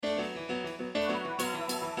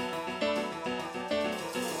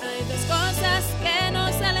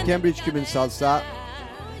Cambridge Cuban Salsa,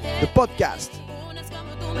 the podcast.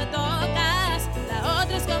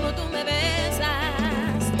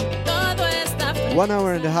 1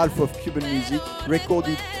 hour and a half of Cuban music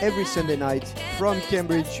recorded every Sunday night from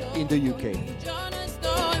Cambridge in the UK.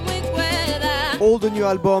 All the new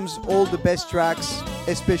albums, all the best tracks,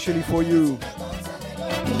 especially for you.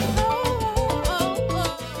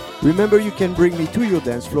 Remember, you can bring me to your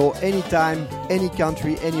dance floor anytime, any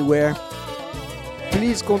country, anywhere.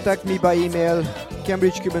 Please contact me by email,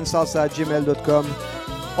 cambridgecubansalsa@gmail.com,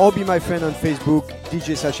 or be my friend on Facebook,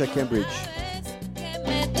 DJ Sasha Cambridge.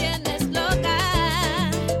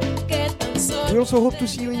 We also hope to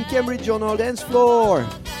see you in Cambridge on our dance floor.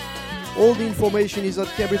 All the information is at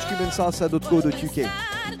cambridgecubansalsa.co.uk.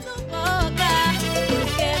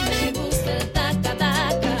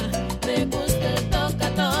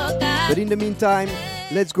 But in the meantime,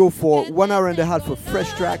 let's go for 1 hour and a half of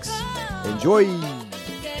fresh tracks. Enjoy!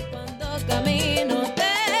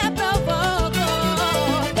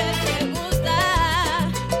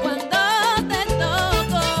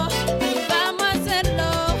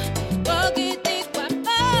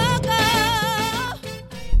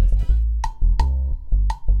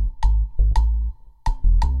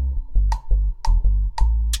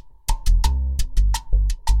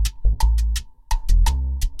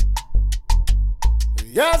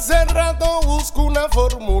 Ya hace rato busco una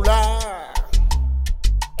fórmula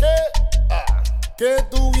que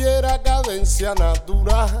tuviera cadencia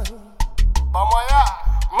natural. Vamos allá,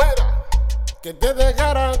 mira, que te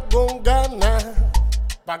dejara con ganas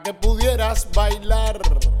pa' que pudieras bailar.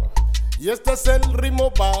 Y este es el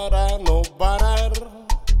ritmo para no parar.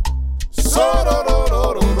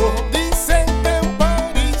 Sorororororo. Dicen que en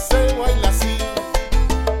París se baila así,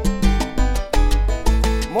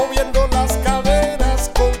 moviendo las caderas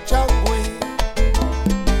con changüí.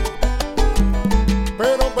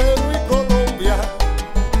 Pero Perú y Colombia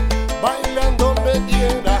bailan donde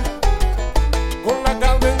quiera, con la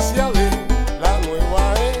cadencia de la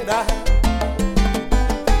nueva era.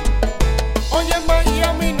 Oye,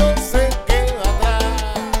 Miami no se queda atrás,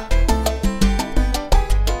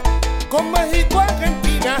 con México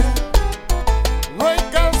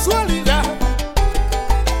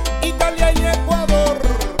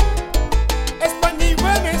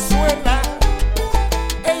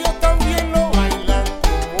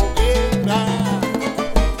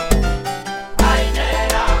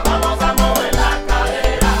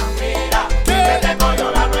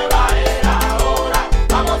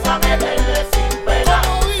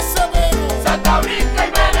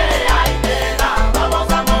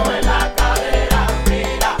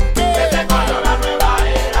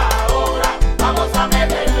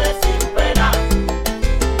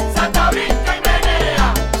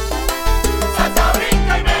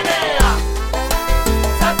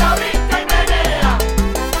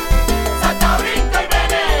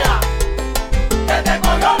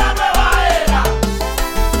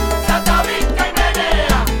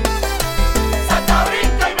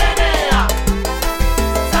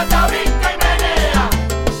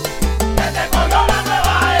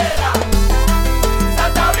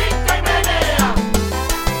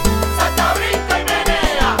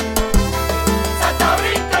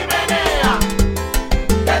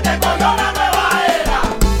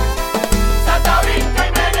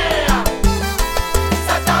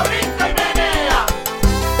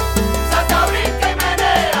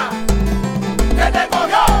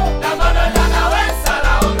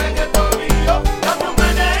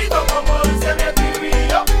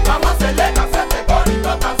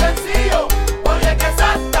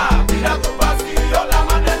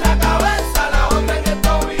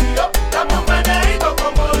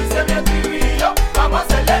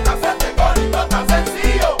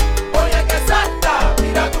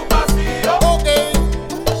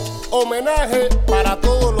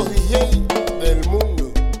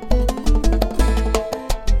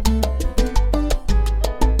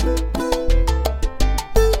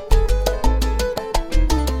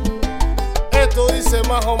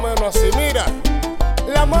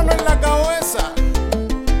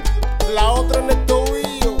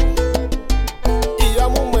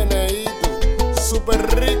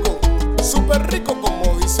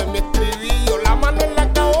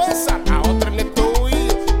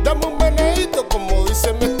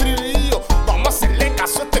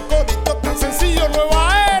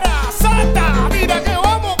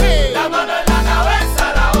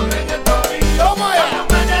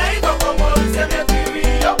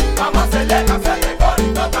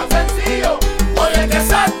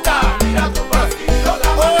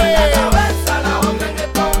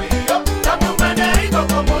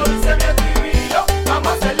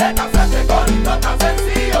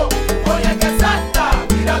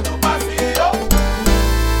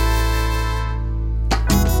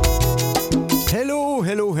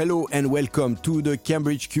Hello, and welcome to the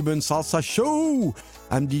Cambridge Cuban Salsa Show.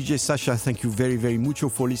 I'm DJ Sasha. Thank you very mucho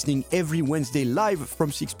for listening every Wednesday live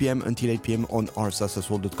from 6 p.m. until 8 p.m. on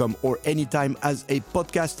oursalsasoul.com or anytime as a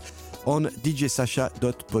podcast on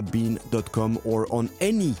djsasha.podbean.com or on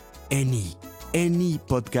any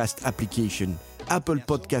podcast application. Apple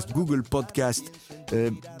Podcast, Google Podcast,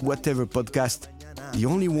 whatever podcast. The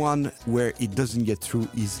only one where it doesn't get through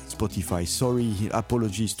is Spotify. Sorry,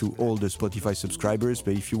 apologies to all the Spotify subscribers,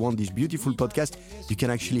 but if you want this beautiful podcast, you can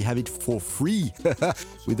actually have it for free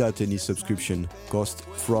without any subscription cost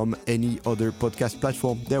from any other podcast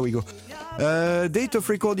platform. There we go. Date of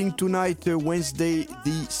recording tonight, Wednesday,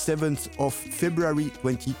 the 7th of February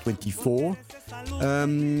 2024.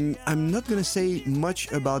 I'm not going to say much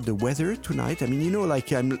about the weather tonight. I mean,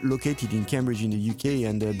 I'm located in Cambridge in the UK,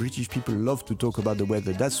 and British people love to talk about the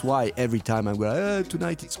weather. That's why every time I'm going,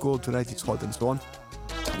 tonight it's cold, tonight it's hot, and so on.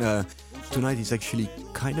 Tonight is actually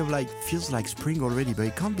kind of feels like spring already, but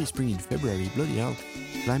it can't be spring in February. Bloody hell.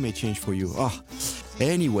 Climate change for you.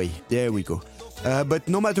 Anyway, there we go. But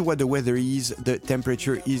no matter what the weather is, the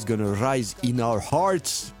temperature is going to rise in our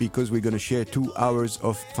hearts because we're going to share 2 hours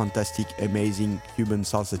of fantastic, amazing Cuban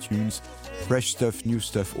salsa tunes. Fresh stuff, new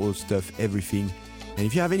stuff, old stuff, everything. And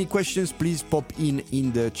if you have any questions, please pop in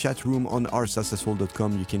the chat room on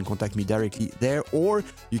oursalsasoul.com. You can contact me directly there, or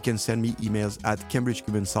you can send me emails at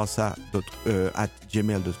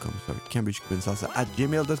cambridgecubansalsa@gmail.com. Sorry,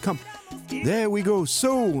 cambridgecubansalsa@gmail.com. There we go.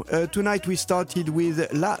 So, tonight we started with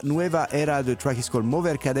La Nueva Era. The track is called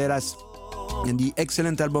Mover Caderas. And the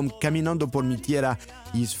excellent album Caminando por mi Tierra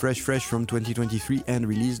is fresh from 2023 and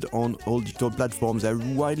released on all digital platforms. I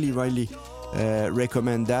widely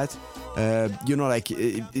recommend that.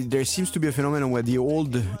 There seems to be a phenomenon where the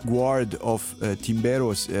old guard of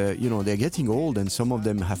timberos, they're getting old, and some of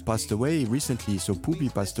them have passed away recently. So Pupi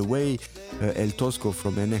passed away, El Tosco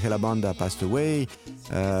from NG La Banda passed away,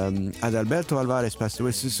 Adalberto Alvarez passed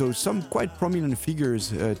away. So some quite prominent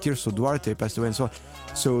figures, Tirso Duarte passed away, and so on.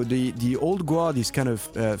 So the old guard is kind of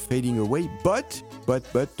fading away, but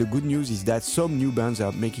the good news is that some new bands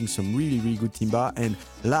are making some really good timba, and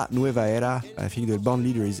La Nueva Era, I think the band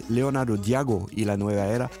leader is Leonardo Diago y La Nueva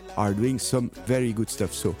Era, are doing some very good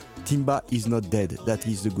stuff. So timba is not dead. That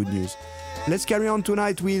is the good news. Let's carry on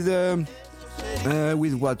tonight with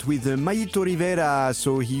Mayito Rivera.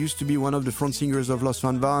 So he used to be one of the front singers of Los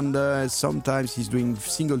Van Van. Sometimes he's doing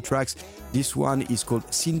single tracks. This one is called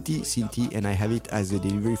Sinti, and I have it as a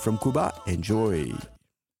delivery from Cuba. Enjoy.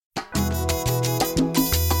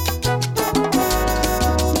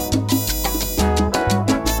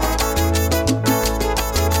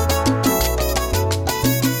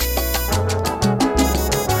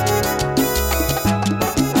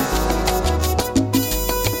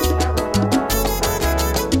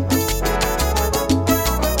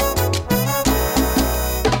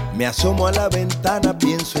 Me asomo a la ventana,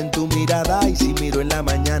 pienso en tu mirada, y si miro en la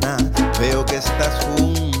mañana, veo que estás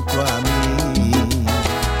junto a mí.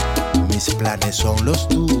 Mis planes son los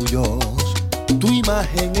tuyos, tu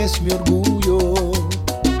imagen es mi orgullo,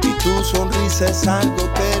 y tu sonrisa es algo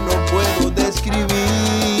que no puedo describir.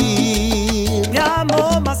 Te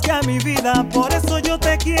amo más que a mi vida, por eso yo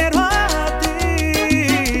te quiero a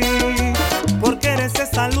ti, porque eres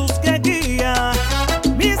esa luz que guía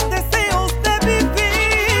mis deseos de vivir.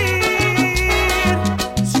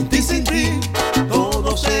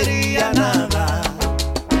 Sería nada,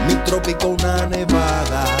 mi trópico una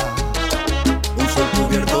nevada, un sol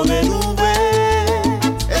cubierto de nubes,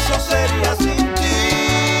 eso sería sin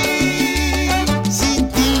ti,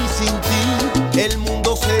 el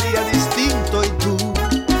mundo sería distinto y tú,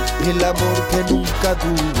 el amor que nunca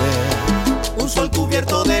tuve, un sol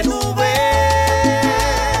cubierto de nubes,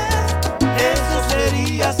 eso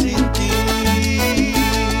sería sin ti.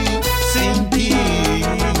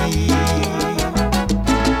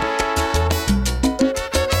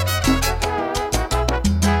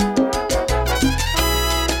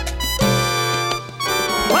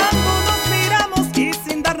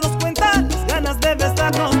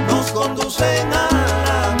 Conducen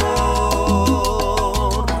al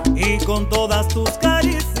amor, y con todas tus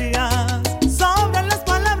caricias sobran las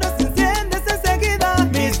palabras, enciendes enseguida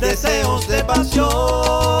mis deseos de pasión.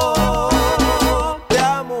 Te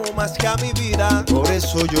amo más que a mi vida, por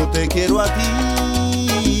eso yo te quiero a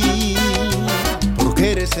ti,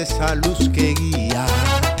 porque eres esa luz que guía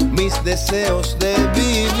mis deseos de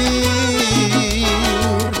vivir.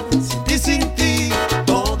 Sin ti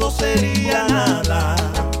todo sería nada,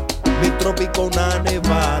 mi trópico una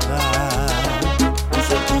nevada, un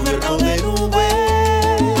sol cubierto de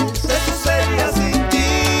nubes, eso sería sin ti,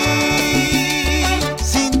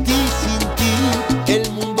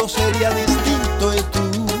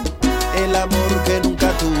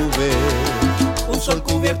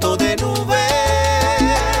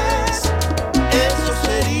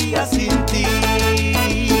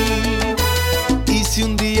 si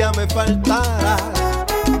un día me faltaras,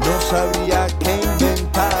 no sabría qué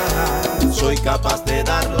inventar. Soy capaz de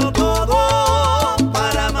darlo todo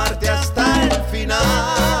para amarte hasta el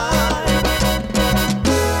final.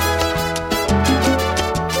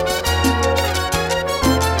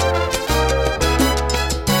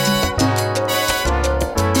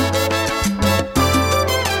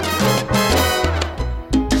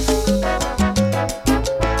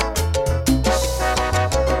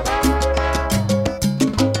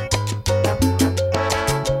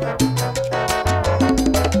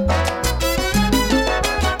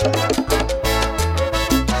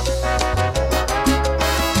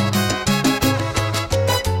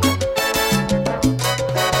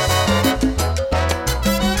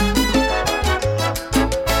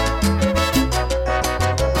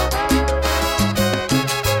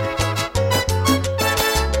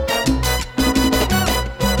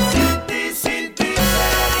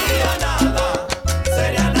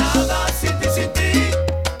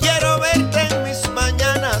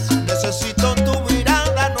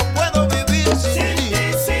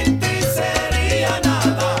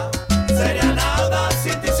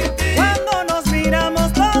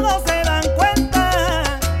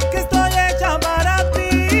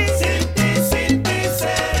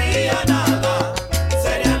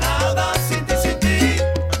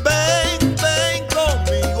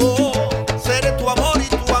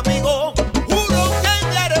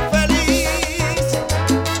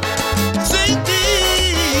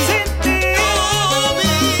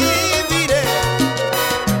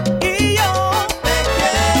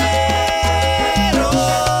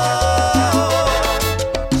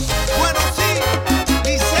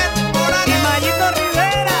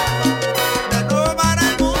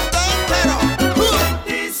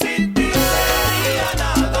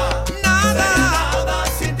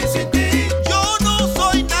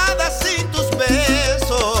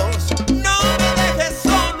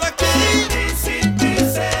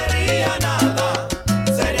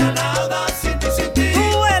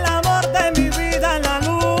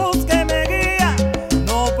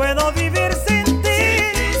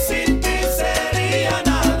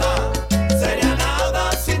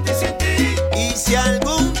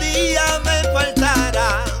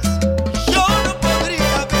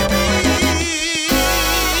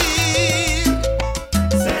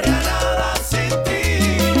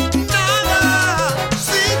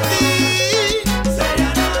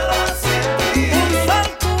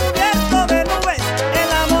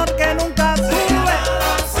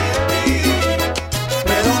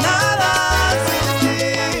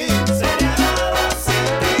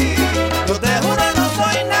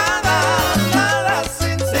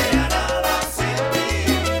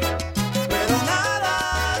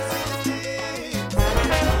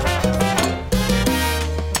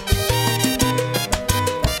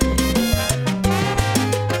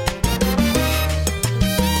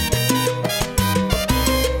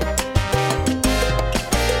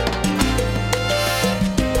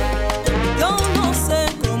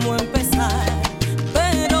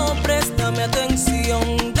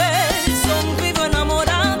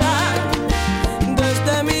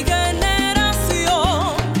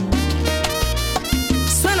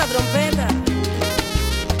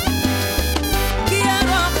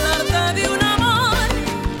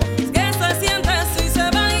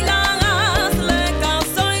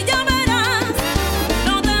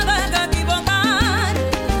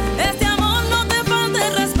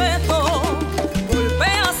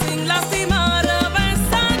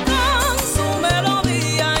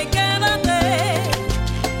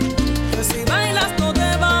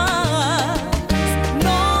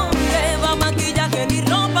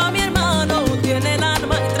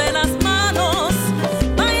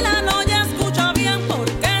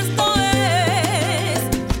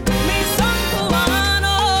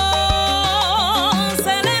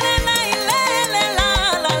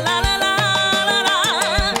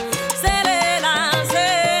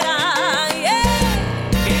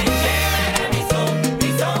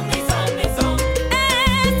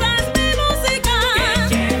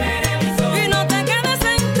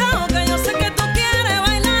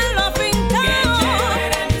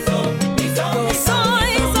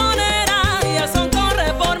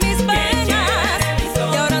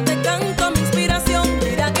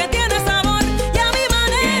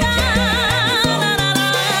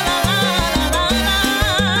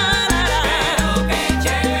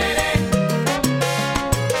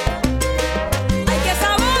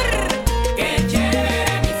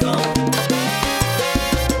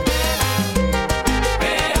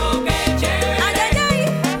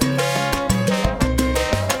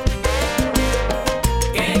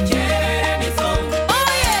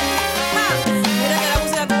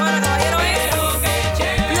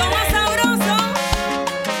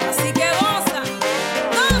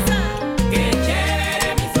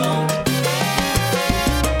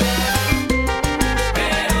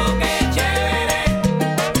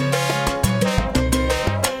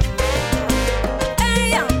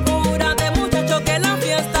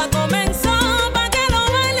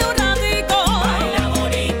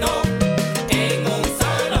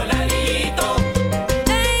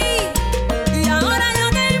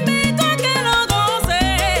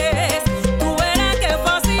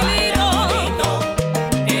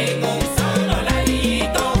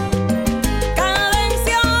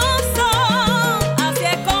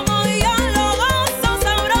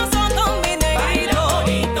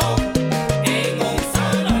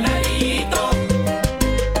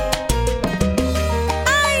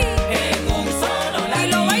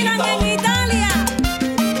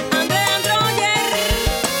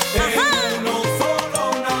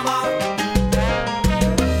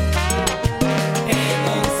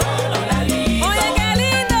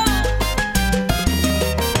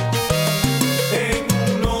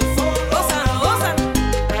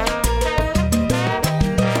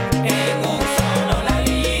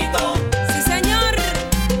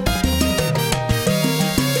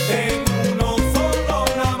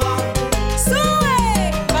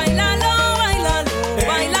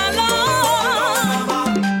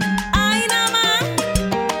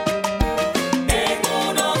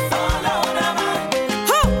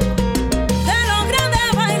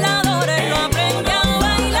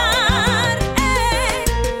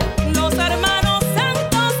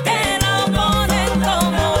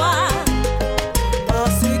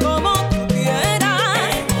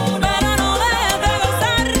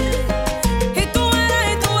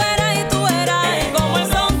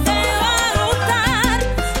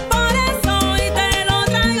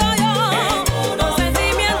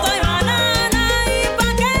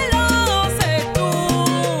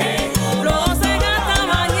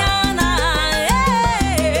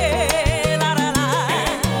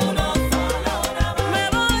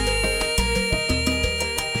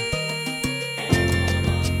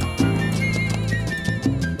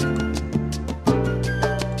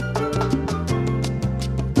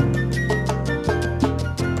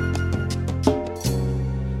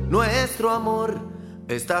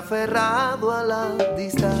 está aferrado a la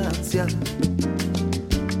distancia,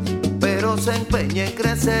 pero se empeña en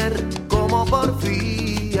crecer como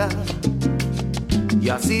porfía. Y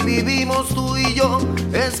así vivimos tú y yo,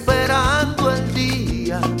 esperando el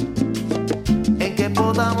día en que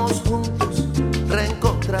podamos juntos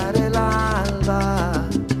reencontrar el alba.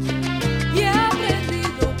 Y he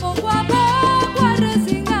aprendido poco a poco a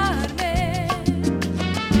resignarme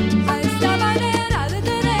a esta manera de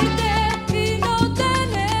tenerte y no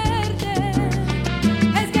tenerte.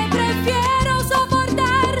 Es que prefiero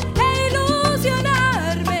soportar e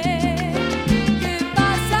ilusionarme que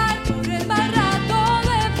pasar por el mal rato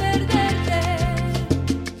de perderte.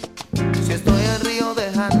 Si estoy en Río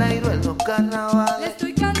de Janeiro en los carnavales,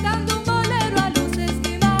 Estoy cantando un bolero a los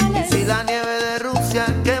esquimales. si la nieve de Rusia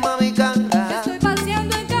quema mi cara, Estoy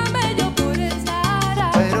paseando en camello por el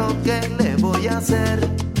Sahara. pero ¿qué le voy a hacer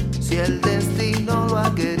si el destino lo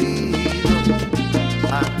ha querido?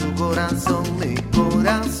 A tu corazón mi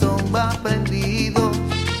corazón va prendido,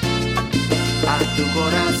 a tu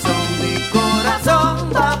corazón mi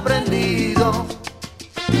corazón va prendido.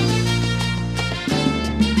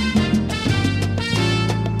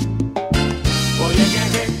 Oye, que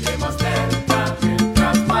gente más cerca,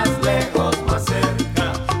 mientras más lejos, más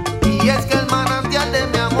cerca. Y es que el manantial de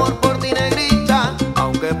mi amor por ti, negrita,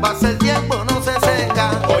 aunque pase el tiempo no se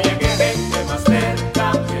seca. Oye, que gente más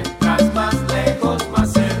cerca, mientras más lejos,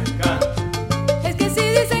 más cerca. Es que si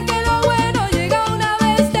dicen que lo bueno llega una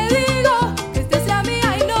vez, te digo que esta sea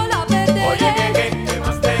mía y no la perderé. Oye, que gente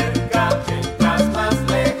más cerca, mientras más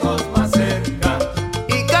lejos, más cerca.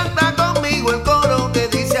 Y canta conmigo el coro que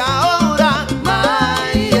dice ahora: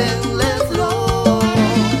 My endless love.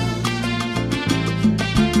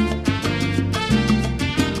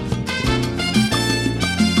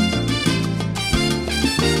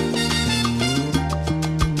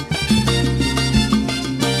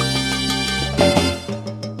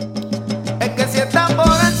 Es que si estás por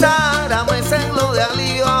el Sahara, me lo de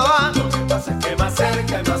Alibaba. Lo que pasa es que más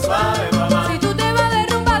cerca y más suave, mamá. Si tú te vas de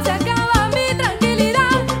rumba se acaba mi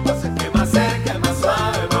tranquilidad. Lo que pasa es que más cerca y más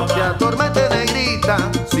suave, Que mamá. atormente, negrita,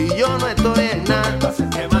 si yo no estoy en Lo que nada. pasa es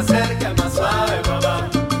que más cerca y más suave, mamá.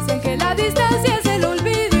 Dicen que la distancia es el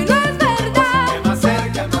olvido y no es verdad. Que más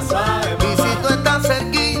cerca y más suave, Y si mamá. tú estás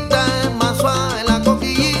cerquita, es más suave la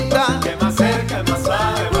coquillita. Que más cerca y más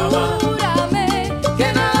suave, mamá. Júrame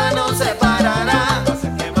Que nada nos separará. Pasa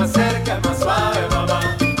que más cerca y más suave, mamá.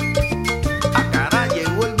 A cara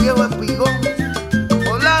llegó el viejo espigón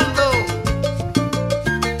volando.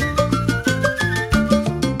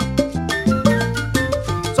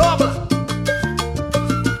 Sopla.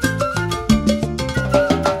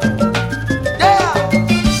 Yeah.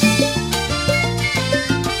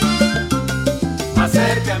 Más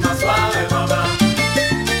cerca y más suave, mamá.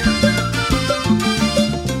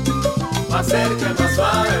 Más cerca y más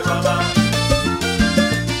suave, mamá.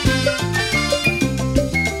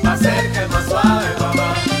 Más cerca y más suave,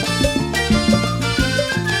 mamá.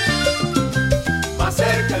 Más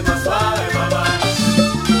cerca y más suave, mamá.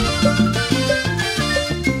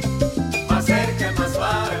 Más cerca y más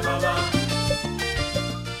suave, mamá.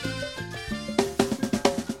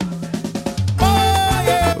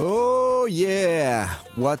 Oh yeah,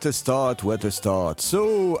 what a start, what a start.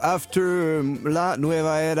 So after La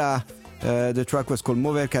Nueva Era, the track was called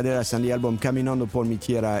Mover Caderas and the album Caminando por mi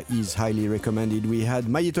Tierra is highly recommended. We had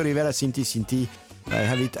Mayito Rivera, Sinti Sinti. I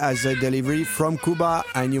have it as a delivery from Cuba,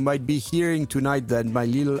 and you might be hearing tonight that my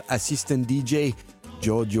little assistant DJ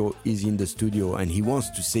Giorgio is in the studio and he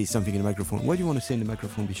wants to say something in the microphone. What do you want to say in the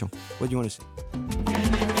microphone, Bichon? What do you want to say?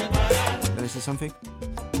 Can I say something?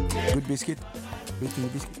 Good biscuit?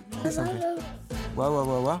 Good biscuit? Say something.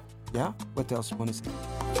 Wow. Yeah? What else you want to say?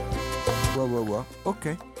 Wow.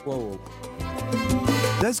 Okay. Wow.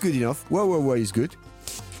 That's good enough. Wow is good.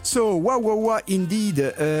 So, wow, indeed,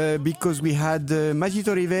 because we had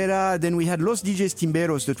Majito Rivera, then we had Los DJs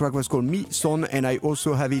Timberos, the track was called Mi Son, and I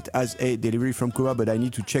also have it as a delivery from Cuba, but I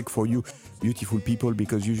need to check for you, beautiful people,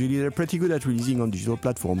 because usually they're pretty good at releasing on digital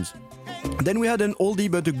platforms. Then we had an oldie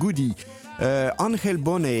but a goodie. Angel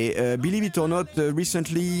Bonet, believe it or not,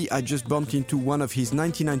 recently I just bumped into one of his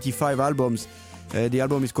 1995 albums. The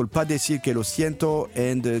album is called Pa Decir Que Lo Siento,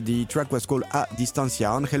 and the track was called A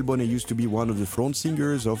Distancia. Angel Bonet used to be one of the front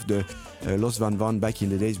singers of the Los Van Van back in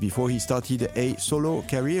the days before he started a solo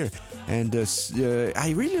career. And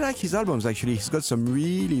I really like his albums, actually. He's got some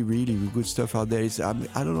really good stuff out there. I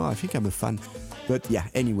don't know, I think I'm a fan. But yeah,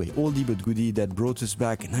 anyway, oldie but goodie that brought us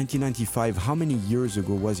back. 1995, how many years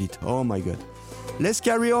ago was it? Oh my god. Let's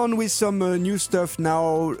carry on with some new stuff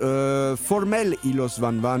now. Formel y Los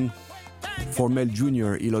Van Van. Formel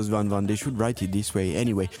Jr., Ilos Van Van, they should write it this way.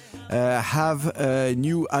 Anyway, have a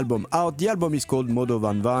new album out. The album is called Modo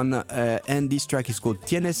Van Van, and this track is called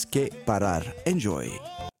Tienes que Parar. Enjoy.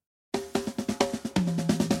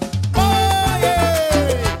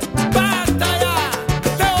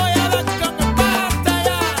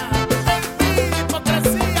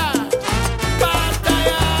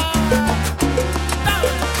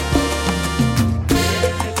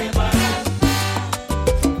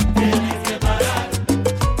 Tienes que parar.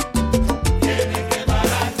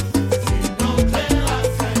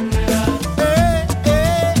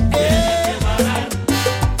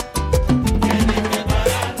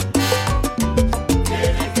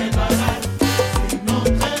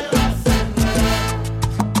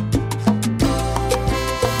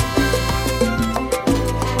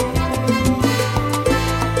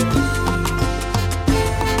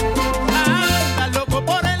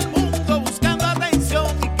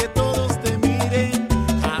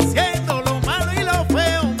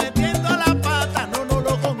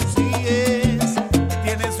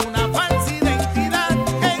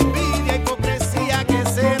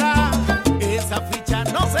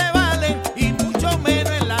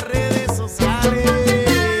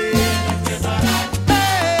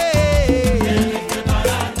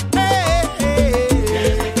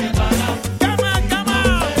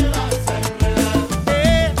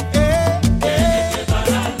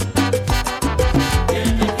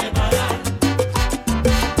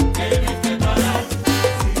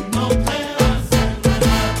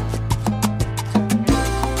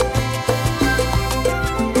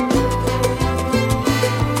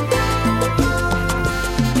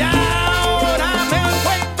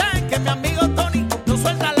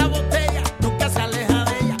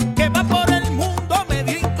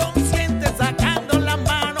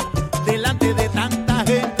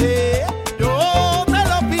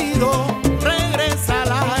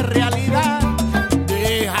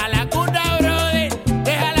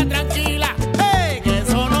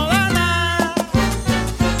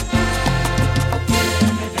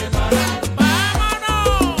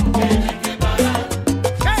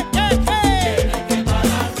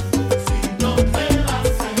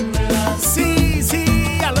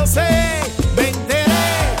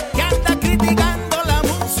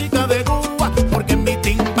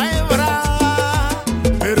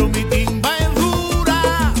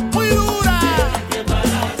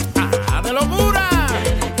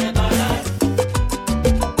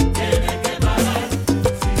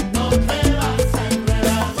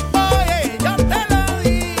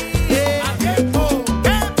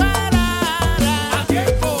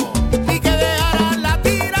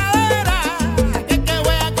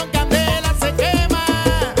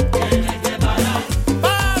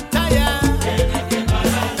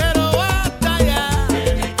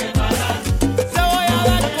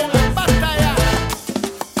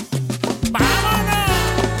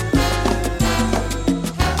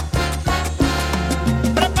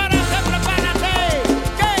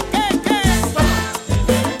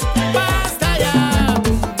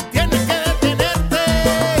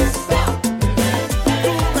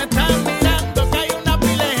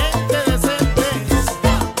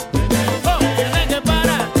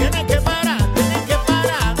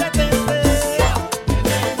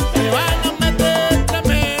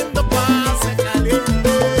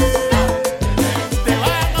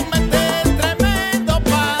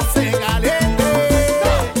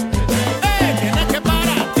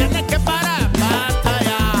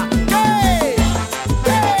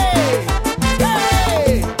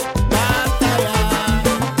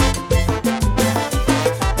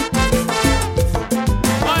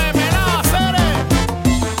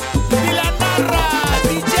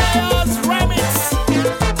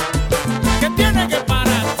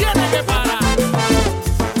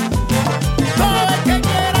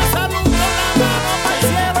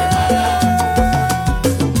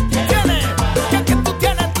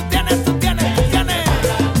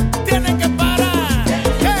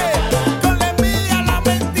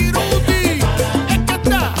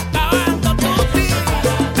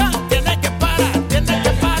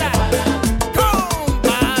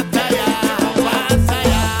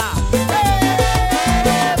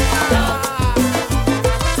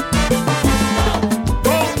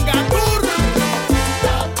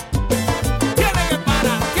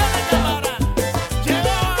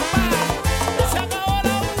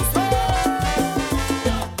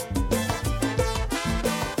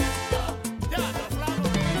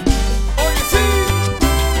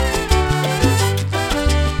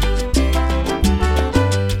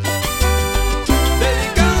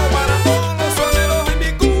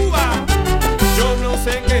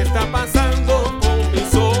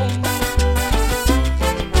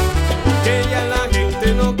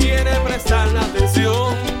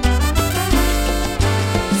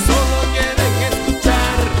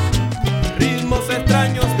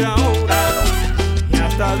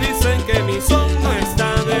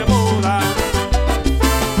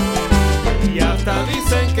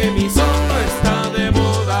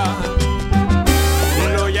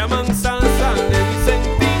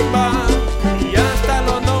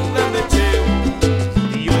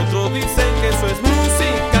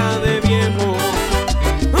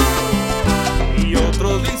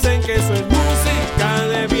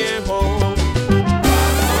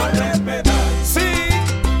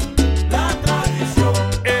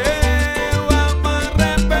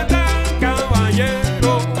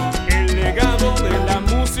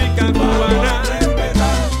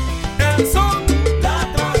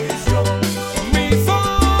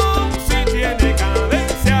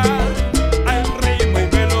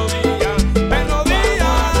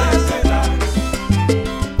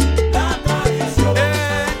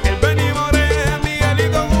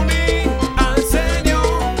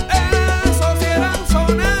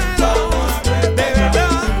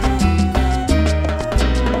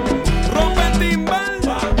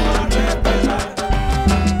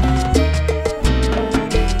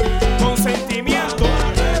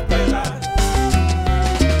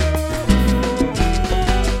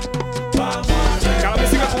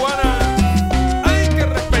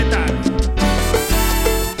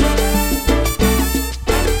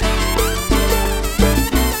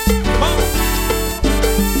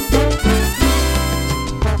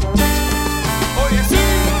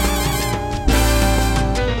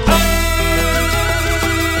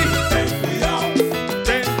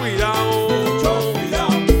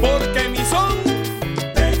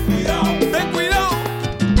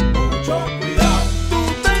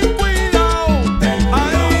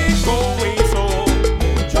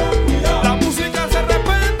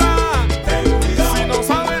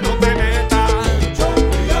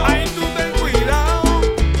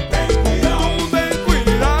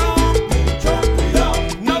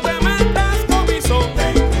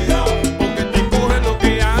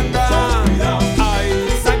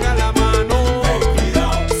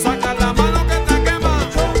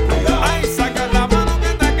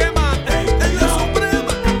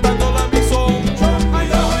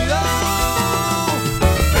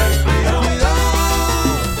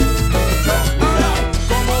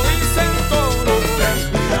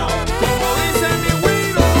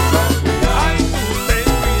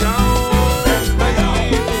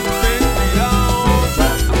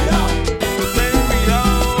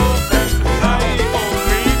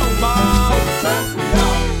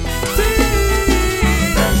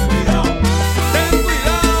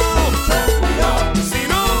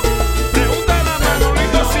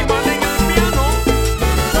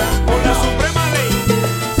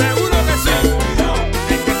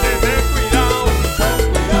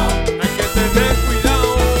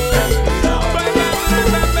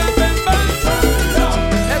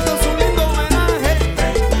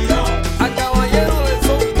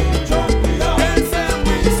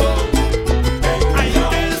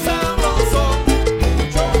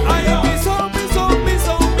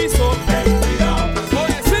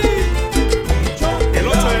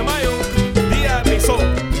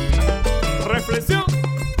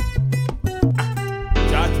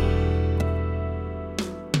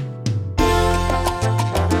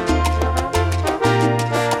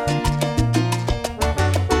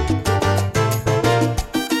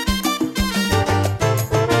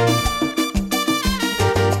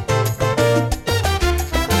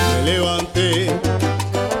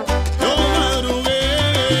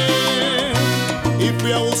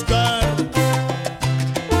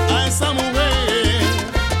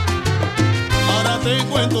 te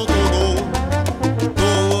cuento todo,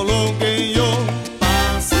 todo lo que yo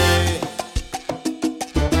pasé.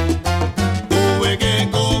 Tuve que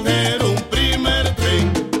coger un primer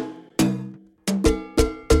tren.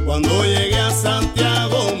 Cuando llegué a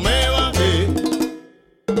Santiago me bajé.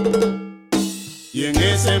 Y en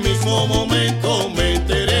ese mismo momento me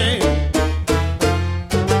enteré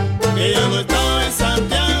que ella no estaba en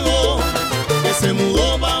Santiago, que se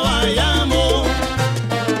mudó para Bayamo.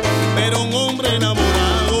 Pero un hombre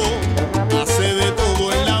enamorado hace de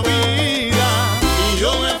todo en la vida. Y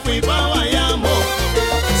yo me fui para Bayamo,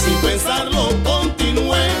 sin pensarlo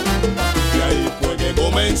continué. Y ahí fue que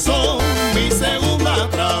comenzó mi segunda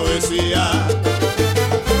travesía.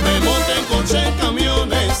 Me monté en coche, en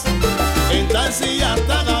camiones, en taxi y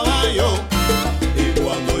hasta caballo. Y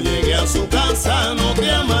cuando llegué a su casa noté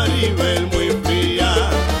a Maribel muy fría.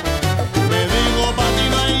 Me dijo, pa' ti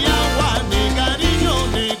no hay agua, ni cariño,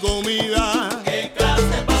 ni comida. ¿Qué clase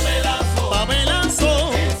de papelazo? Papelazo.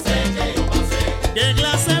 Ese que yo pasé. ¿Qué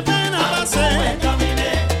clase de pena pasé?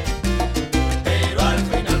 Caminé, pero al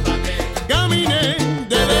final pagué. Caminé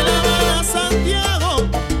desde La Habana a Santiago,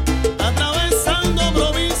 atravesando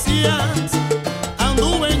provincias.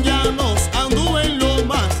 Anduve en llanos, anduve en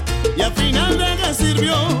lomas, y al final de qué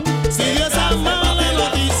sirvió, siguió esa mala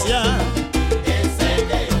noticia. Ese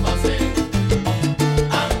que yo pasé,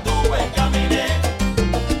 anduve, caminé,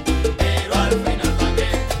 pero al final pagué.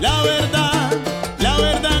 La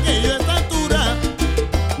verdad que yo a esta altura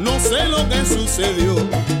no sé lo que sucedió.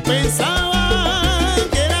 Pensaba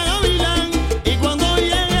que era gavilán, y cuando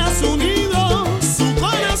llegué a su nido, su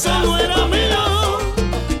corazón no era mío.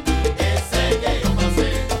 Ese que yo pasé,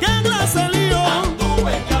 ¿qué clase de lío?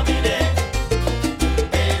 Anduve, caminé,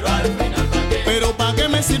 pero al final pagué. Pero ¿pa' qué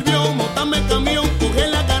me sirvió montarme el camión, coger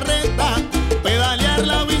la carreta, pedalear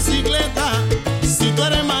la bicicleta? Si tú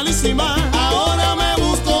eres malísima, ahora me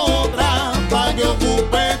busco otra pa' que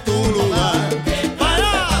ocupe tu lugar. ¡Para!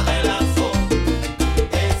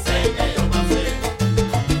 Ese que yo pasé,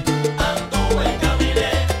 anduve,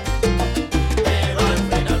 caminé, pero al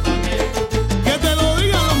final pagué. Que te lo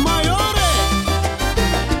digan los mayores.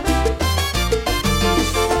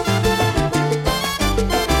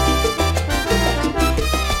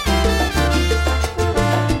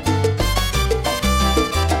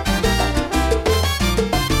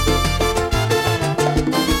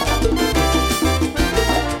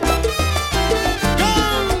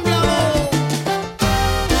 ¡Cámbialo!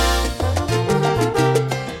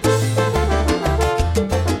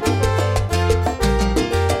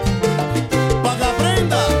 Pa' que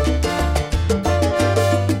aprenda.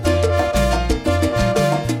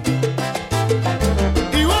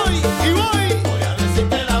 Y voy. Voy a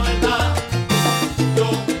decirte la verdad. Yo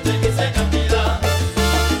te quise cantidad,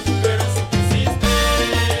 pero eso que hiciste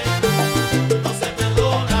no se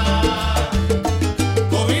perdona.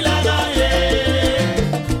 Cogí la calle,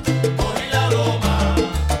 cogí la loma.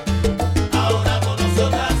 Ahora conoce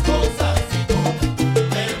otras cosas y tú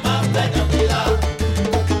me más de cantidad.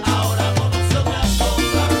 Ahora conoce otras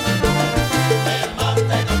cosas, me más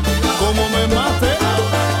de cantidad. ¿Cómo me mate?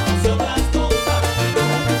 Ahora conoce otras cosas,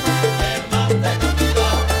 me más de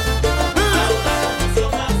cantidad. Ahora conoce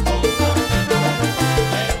otras cosas,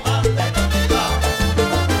 me más de cantidad.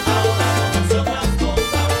 Ahora conoce otras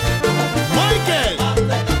cosas, Michael,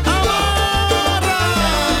 amarra.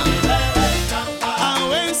 A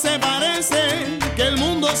veces parece que el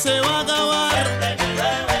mundo se va a acabar.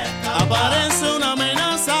 Aparece una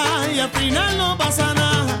amenaza y al final no pasa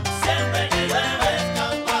nada.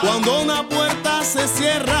 Cuando una puerta se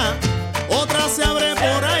cierra, otra se abre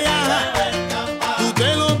por allá. Tú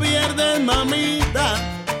te lo pierdes, mamita,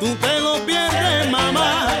 tú te lo pierdes,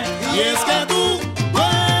 mamá. Y es que tú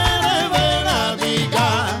eres verática.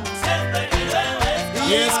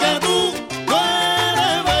 Y es que tú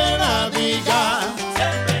eres verática.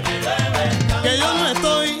 Que yo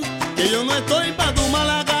no estoy pa' tu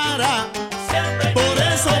mala cara. Por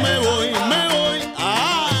eso me voy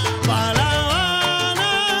pa' La Habana.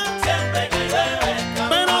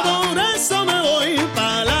 Pero por eso me voy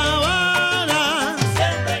pa' La Habana.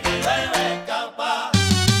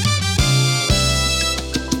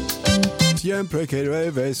 Siempre que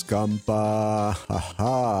llueve escampa.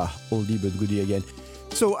 Haha, oldie but goodie again.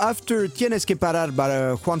 So after Tienes que Parar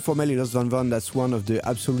by Juan Formel y Los Van Van, that's one of the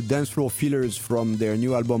absolute dance floor fillers from their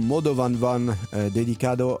new album Modo Van Van,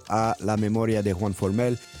 dedicado a la memoria de Juan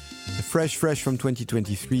Formel. Fresh from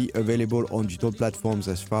 2023, available on digital platforms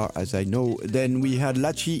as far as I know. Then we had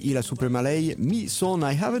Lachi y la Suprema Ley, Mi Son.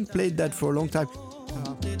 I haven't played that for a long time.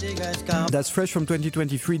 That's fresh from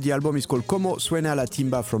 2023. The album is called Como Suena la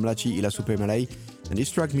Timba from Lachi y la Suprema Ley. And this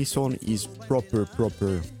track, Misson, is proper.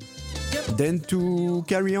 Then to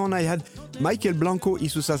carry on, I had Michael Blanco y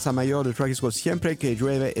su salsa mayor. The track is called Siempre que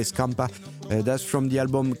llueve escampa. That's from the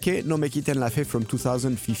album Que no me quiten la fe from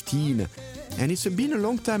 2015. And it's been a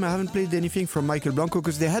long time I haven't played anything from Michael Blanco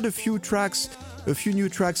because they had a few new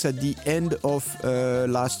tracks at the end of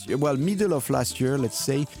middle of last year, let's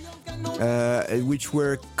say, which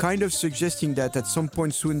were kind of suggesting that at some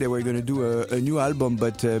point soon they were going to do a new album,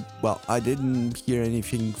 but I didn't hear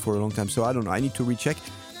anything for a long time, so I don't know, I need to recheck.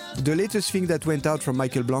 The latest thing that went out from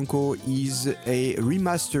Michael Blanco is a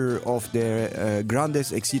remaster of their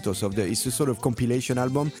Grandes Éxitos. It's a sort of compilation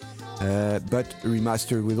album, but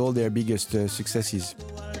remastered with all their biggest successes.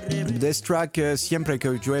 This track, Siempre que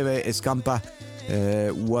llueve escampa,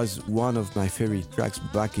 was one of my favorite tracks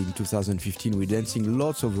back in 2015. We're dancing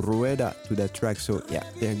lots of rueda to that track, so yeah,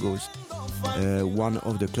 there goes one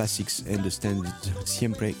of the classics and the standards,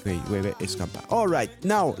 Siempre que llueve escampa. Alright,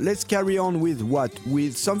 now let's carry on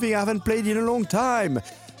with something I haven't played in a long time.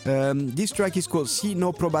 This track is called Si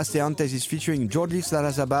no probaste antes. It's featuring Jordi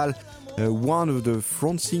Larrazabal, one of the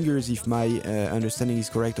front singers, if my understanding is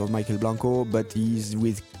correct, of Michael Blanco, but he's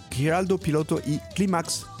with Geraldo Piloto y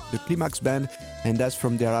Climax, the Climax band, and that's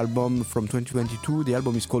from their album from 2022. The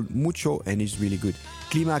album is called Mucho and is really good.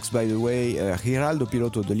 Climax, by the way, Geraldo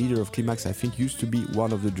Piloto, the leader of Climax, I think used to be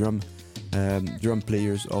one of the drum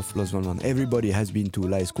players of Los Van Van. Everybody has been to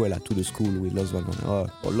La Escuela, to the school with Los Van Van,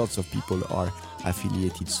 or lots of people are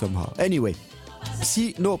affiliated somehow. Anyway,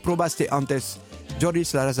 Si no probaste antes, Jordi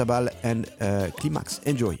Larrazabal and Climax.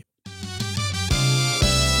 Enjoy.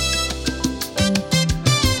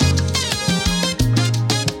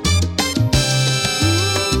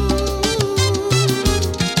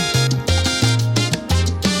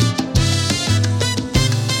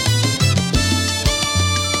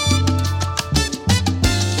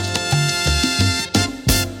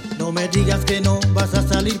 No me digas que no vas a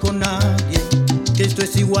salir con nadie, que esto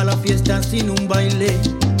es igual a fiesta sin un baile.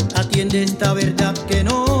 Atiende esta verdad que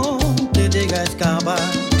no te deja escapar.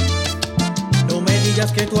 No me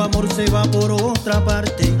digas que tu amor se va por otra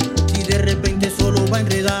parte, si de repente solo va a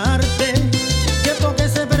enredarte. Tiempo que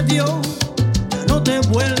se perdió, ya no te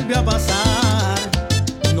vuelve a pasar.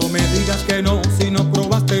 No me digas que no si no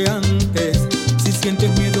probaste antes, si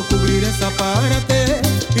sientes miedo cubrir esa parte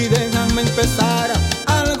y déjame empezar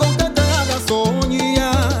algo que te haga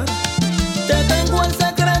soñar. Te tengo el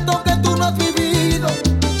secreto que tú no has vivido,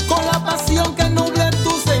 con la pasión que nuble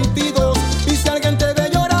tus sentidos, y si alguien te ve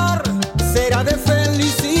llorar será de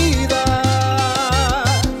felicidad.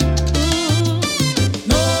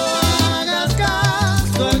 No hagas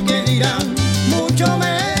caso al que dirán, mucho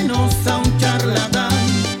menos a un charlatán.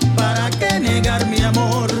 ¿Para qué negar mi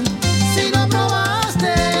amor si no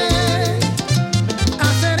probaste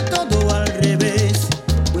hacer todo al revés?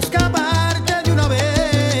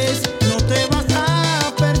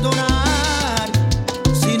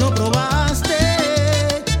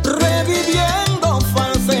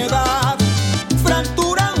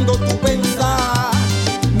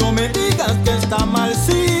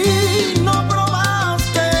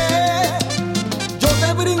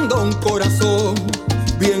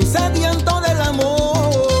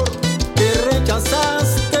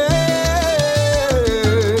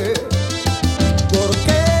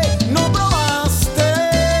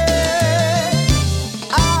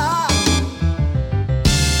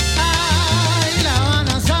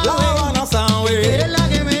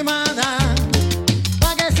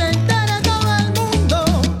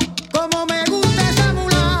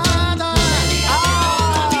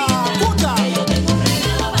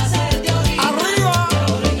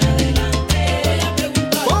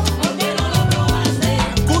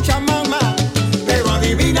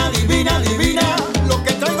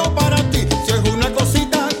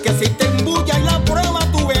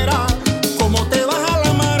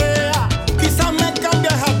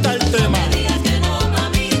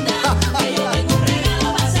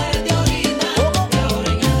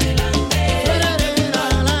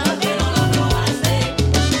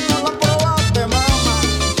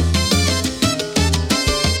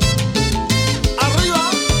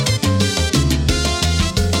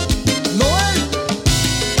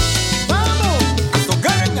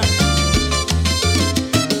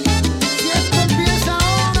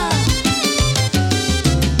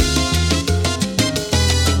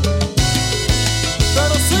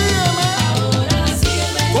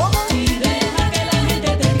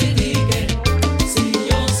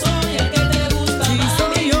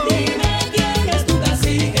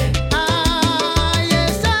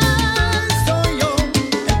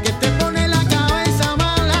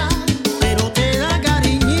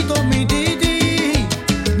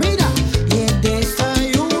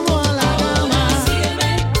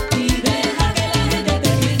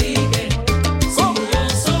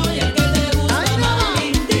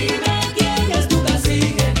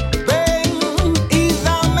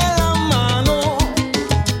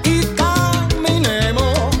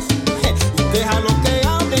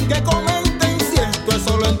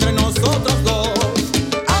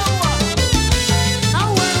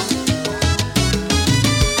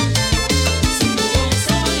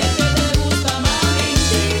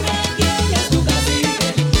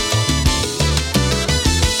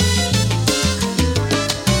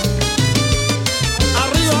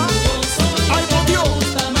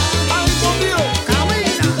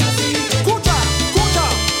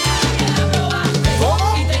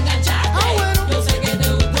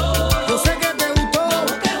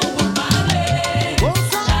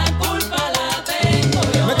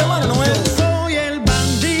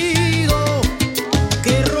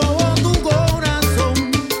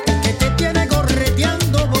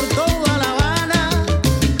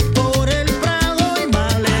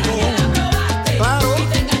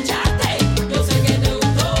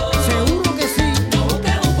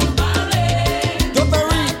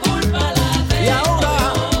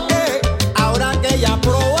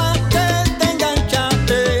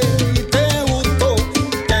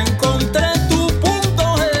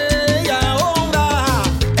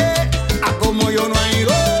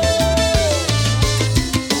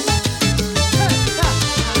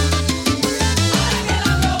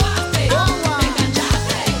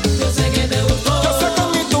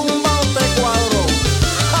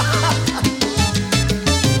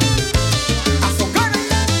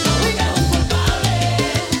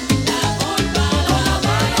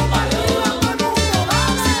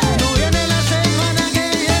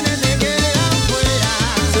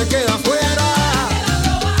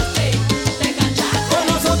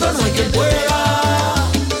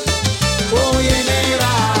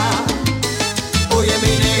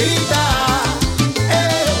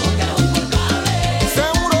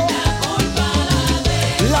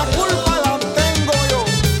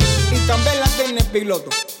 Big Loto.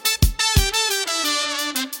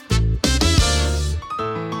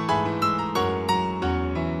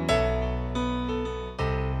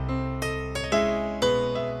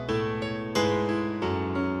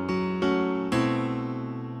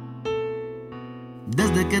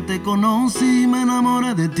 Desde que te conocí me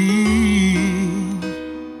enamoré de ti.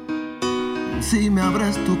 Si me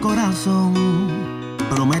abres tu corazón,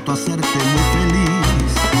 prometo hacerte muy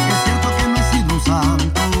feliz. Es cierto que no he sido un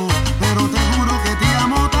santo, pero te juro que te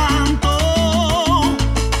amo tanto,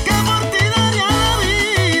 que por ti daría la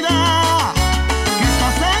vida, que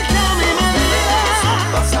estás hecha a mi medida. Han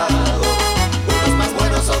pasado, unos más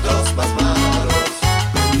buenos, otros más malos.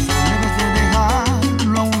 Debes de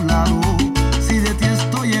dejarlo a un lado, si de ti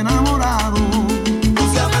estoy enamorado.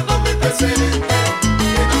 Búscame por mi presente,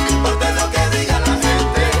 que no me importe lo que diga la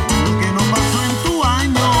gente. Lo que no pasó en tu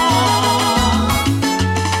año,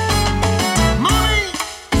 mami.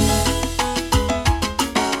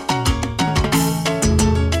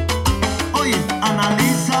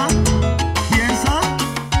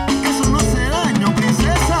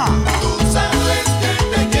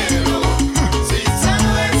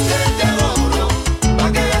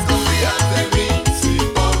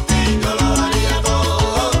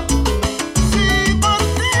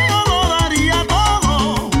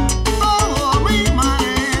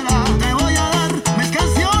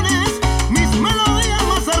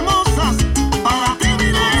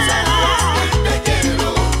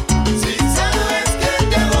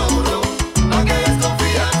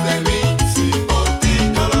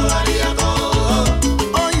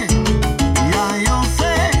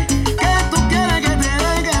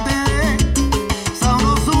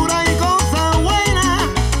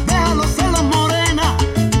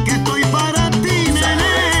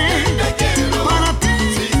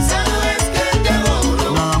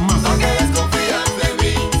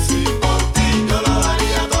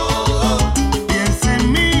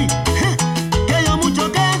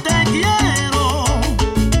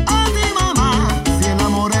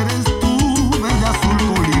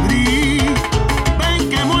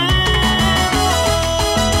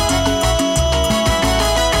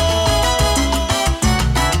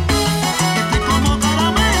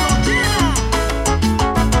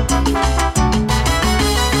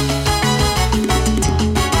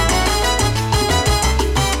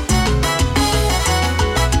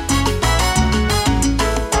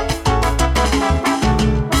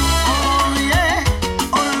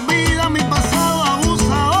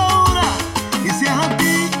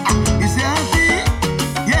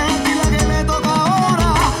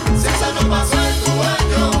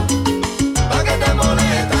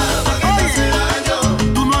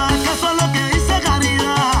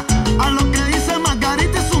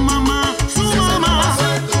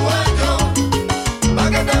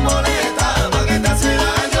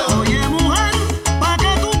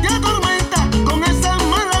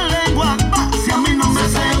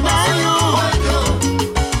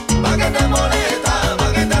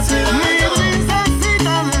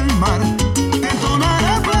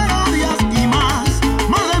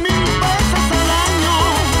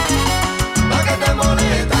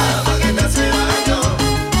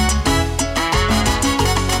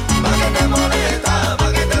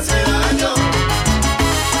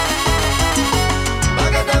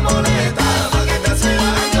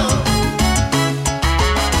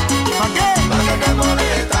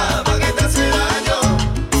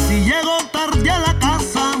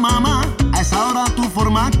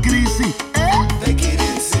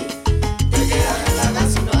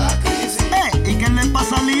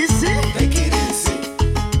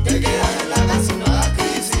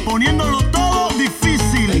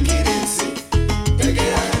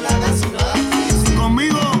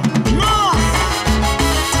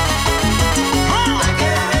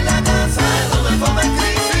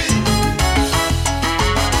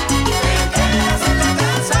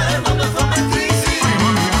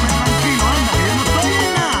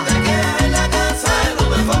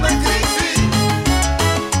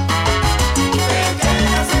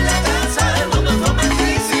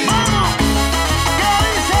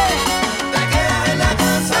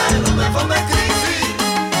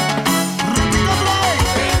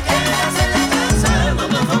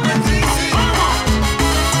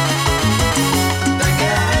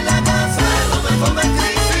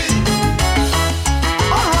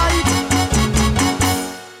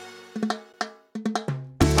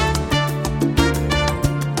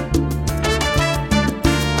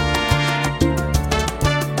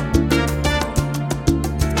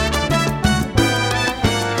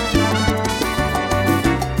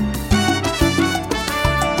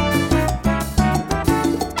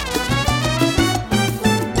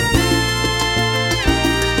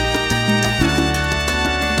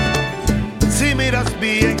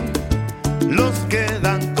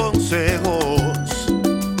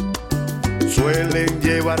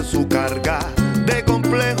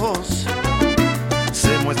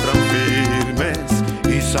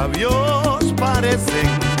 ellos parecen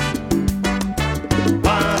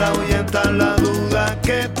para ahuyentar la duda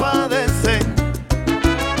que padecen.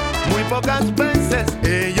 Muy pocas veces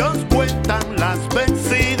ellos cuentan las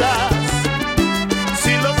vencidas.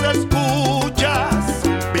 Si los escuchas,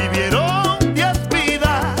 vivieron 10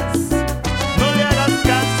 vidas. No le hagas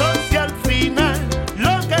caso si al final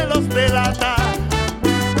lo que los delata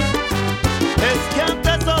es que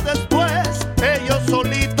antes o después ellos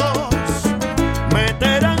solitos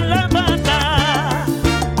meterán la pata.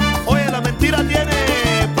 Oye, la mentira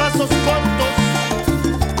tiene pasos cortos.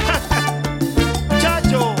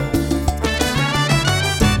 Chacho,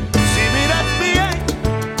 si miras bien,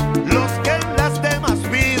 los que en las demás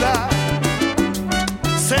vidas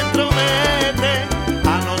se entrometen,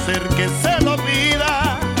 a no ser que se lo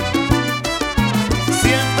pida,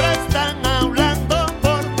 siempre están hablando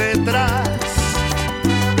por detrás,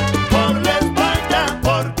 por la espalda,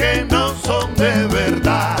 porque no son de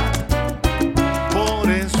verdad. Por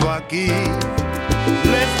eso aquí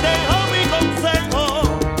les dejo mi consejo: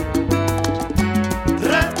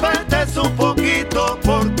 respetes un poquito,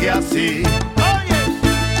 porque así, oye,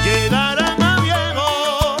 llegarán a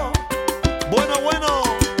viejo. Bueno,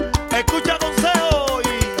 escucha consejo y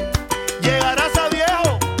llegarás a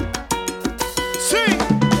viejo. Sí,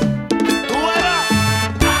 tú verás.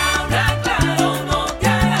 Habla claro, no te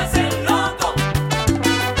hagas el loco,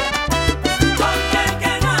 porque el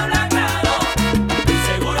que no habla claro,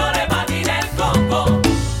 seguro le va a tirar el coco.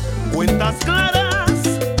 Cuentas claras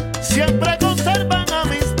siempre conservan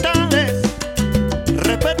amistades.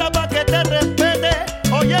 Respeta pa' que te respete.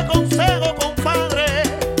 Oye, consejo, compadre.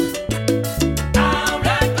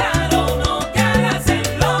 Habla claro, no te hagas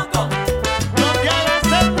el loco, No te hagas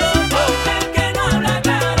el loco. porque el que no habla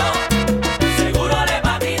claro, seguro le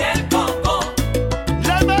va a tirar el coco.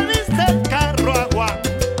 Le vendiste el carro a Juan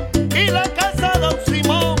y la casa a Don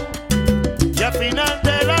Simón. Y al final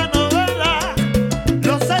de la novela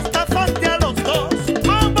los estafaste a los dos.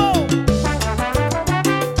 ¡Vamos!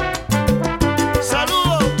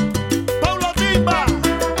 Saludos, Paulo Timba.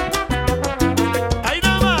 Ahí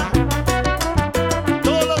nada más.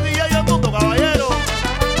 Todos los días y el mundo, caballero.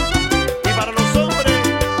 Y para los hombres,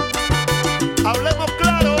 hablemos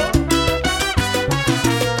claro.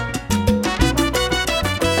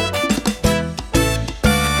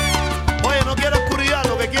 Oye, no quiero oscuridad,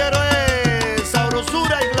 lo que quiero es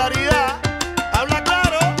sabrosura y claridad. Habla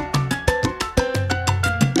claro.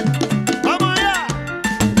 Vamos allá.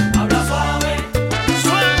 Habla suave,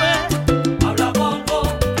 Suave, habla poco,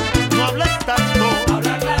 no hables tanto,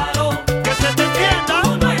 habla claro, que se te entienda.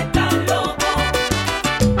 tú no estás loco.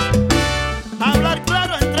 Hablar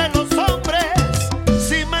claro entre los hombres,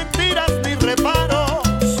 sin mentiras ni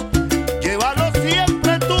reparos. Llévalo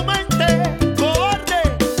siempre en tu mente, cobarde,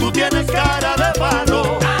 tú tienes cara de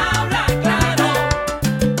palo. Habla claro,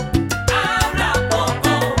 habla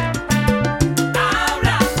poco,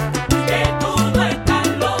 habla que tú no estás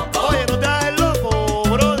loco. Oye, no te hagas loco,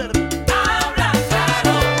 brother. Habla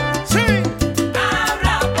claro, Sí,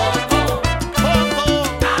 habla poco, poco,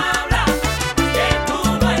 habla que tú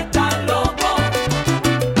no estás loco.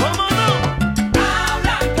 ¿cómo no?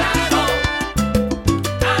 Habla claro,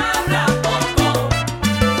 habla poco,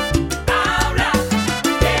 habla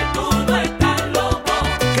que tú no estás loco.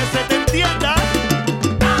 Que se te entienda.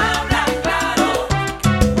 Habla claro,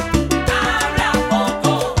 habla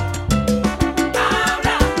poco,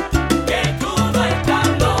 habla que tú no estás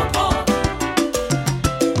loco.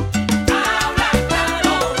 Habla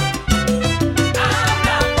claro,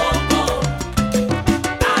 habla poco,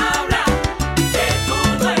 habla que tú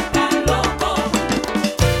no estás loco.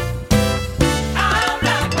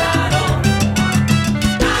 Habla claro,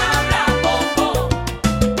 habla poco,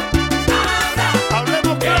 habla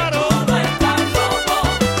Hablemos que claro. tú no estás loco.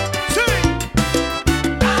 Sí,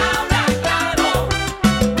 Habla claro,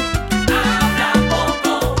 habla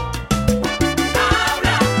poco,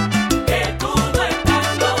 habla que tú no estás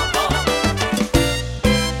loco.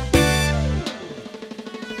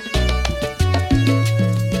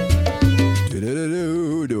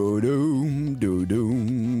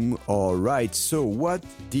 All right, so what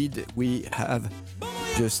did we have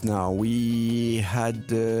just now? We had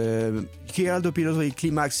Geraldo Piloto y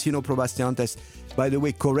Climax, Probaste antes. By the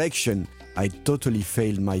way, correction, I totally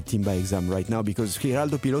failed my Timba exam right now because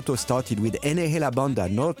Geraldo Piloto started with NG La Banda,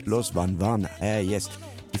 not Los Van Van. Yes,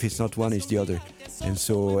 if it's not one, it's the other. And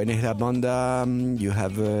so NG La Banda, you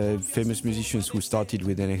have famous musicians who started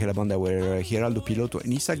with NG La Banda, where Geraldo Piloto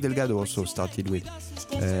and Isaac Delgado also started with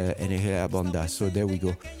NG La Banda. So there we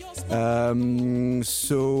go.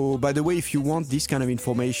 So, by the way, if you want this kind of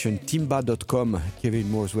information, timba.com,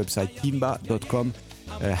 Kevin Moore's website, timba.com.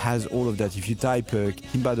 has all of that. If you type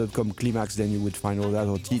timba.com climax, then you would find all that,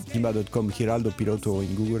 or timba.com Giraldo Piloto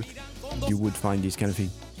in Google, you would find this kind of thing.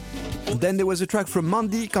 Then there was a track from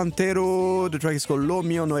Mandy Cantero. The track is called Lo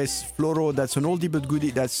Mio No Es Floro. That's an oldie but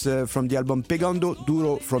goodie. That's from the album Pegando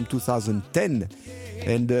Duro from 2010.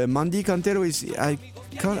 And Mandy Cantero is, I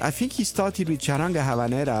think he started with Charanga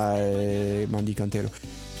Habanera, Mandy Cantero.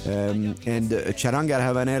 And Charanga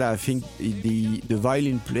Habanera, I think the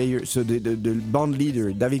violin player, so the band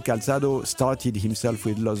leader, David Calzado, started himself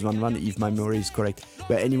with Los Van Van, if my memory is correct.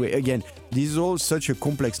 But anyway, again, this is all such a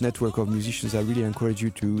complex network of musicians. I really encourage you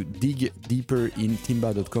to dig deeper in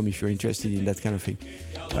timba.com if you're interested in that kind of thing.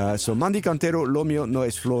 So Mandy Cantero, Lo Mio No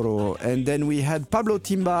Es Floro. And then we had Pablo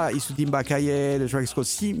Timba y su Timba Calle. The track is called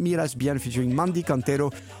Si Miras Bien featuring Mandy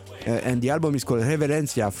Cantero. And the album is called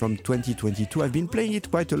Reverencia from 2022. I've been playing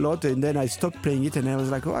it quite a lot, and then I stopped playing it, and I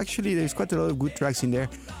was like, oh, actually, there's quite a lot of good tracks in there.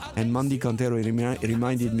 And Mandy Cantero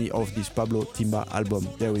reminded me of this Pablo Timba album.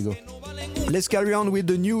 There we go. Let's carry on with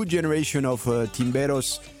the new generation of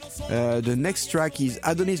timberos. The next track is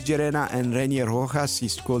Adonis Gerena and Renier Rojas.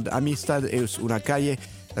 It's called Amistad es una calle.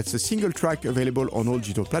 That's a single track available on all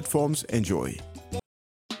digital platforms. Enjoy.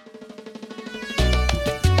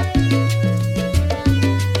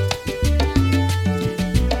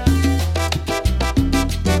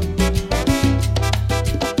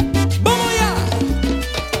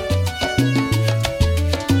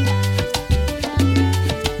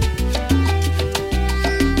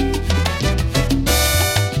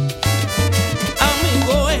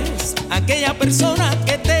 Persona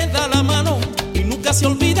que te da la mano y nunca se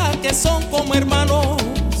olvida que son como hermanos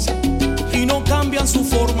y no cambian su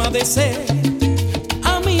forma de ser.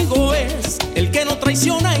 Amigo es el que no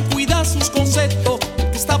traiciona y cuida sus conceptos,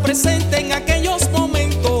 que está presente en aquellos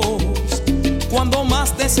momentos cuando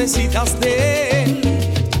más necesitas de él.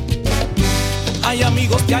 Hay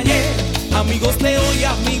amigos de ayer, amigos de hoy,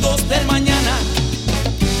 amigos del mañana.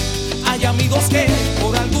 Hay amigos que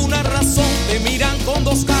por alguna razón te miran con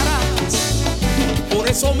dos caras. Por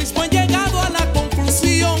eso mismo he llegado a la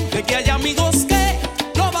conclusión de que hay amigos que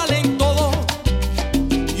lo valen todo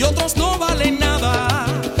y otros no valen nada.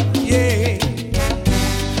 Yeah.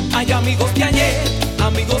 Hay amigos de ayer,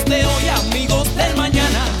 amigos de hoy, amigos del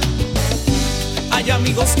mañana. Hay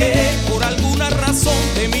amigos que por alguna razón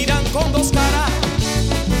te miran con dos caras.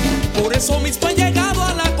 Por eso mismo he llegado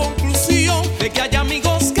a la conclusión de que hay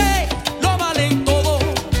amigos que lo valen todo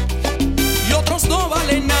y otros no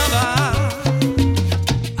valen nada.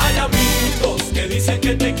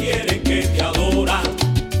 Que te quieren, que te adoran.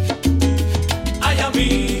 Hay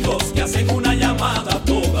amigos que hacen una llamada a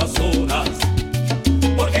todas horas,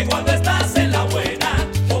 porque cuando estás en la buena,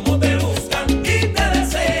 como te buscan y te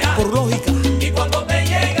desean, por lógica. Y cuando te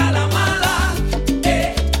llega la mala,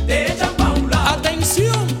 te echan pa' un lado.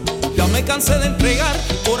 Atención, ya me cansé de entregar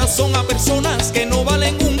mi corazón a personas que no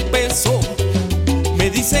valen un peso. Me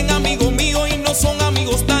dicen amigo mío y no son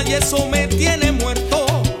amigos nadie, eso me tiene muerto.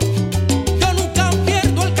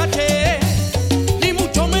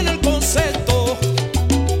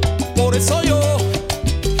 Por eso yo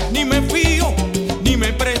ni me fío, ni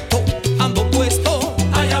me presto, ando puesto.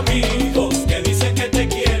 Hay amigos que dicen que te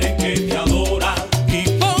quieren, que te adoran.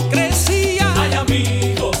 Hipocresía. Hay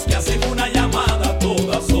amigos que hacen una llamada a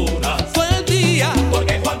todas horas, todo el día,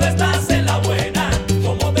 porque cuando estás en la buena,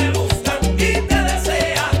 como te buscan y te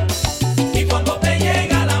desean, y cuando te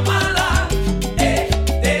llega la mala,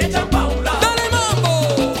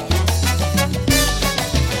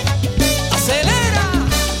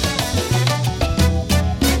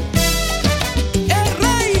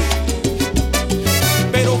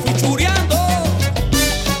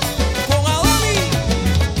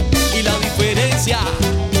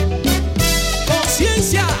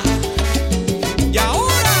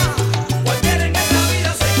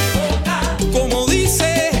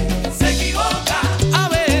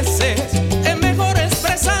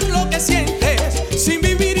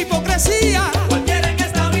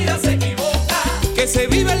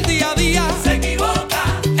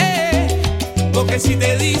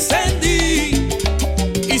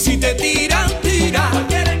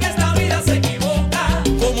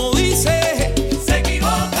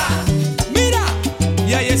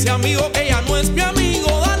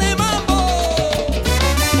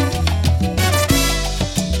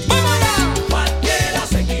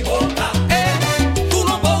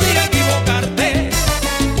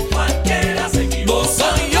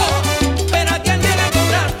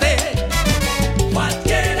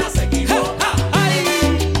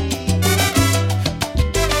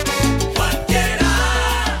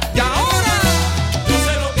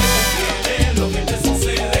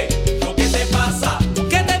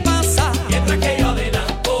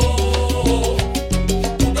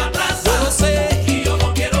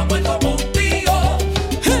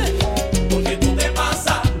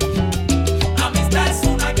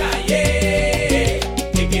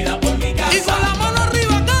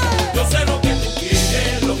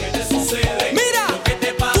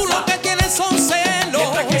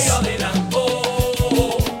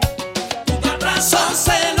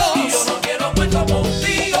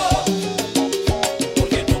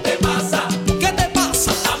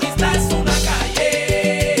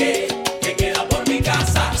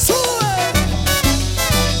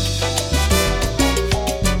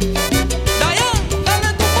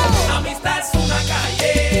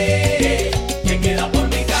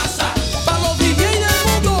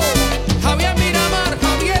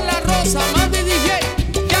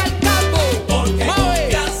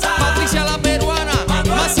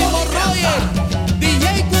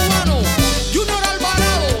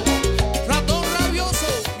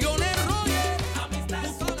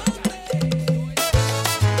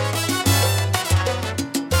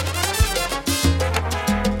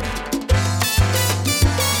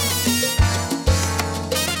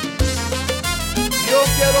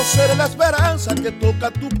 quiero ser la esperanza que toca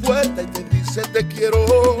tu puerta y te dice te quiero.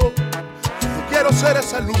 Yo quiero ser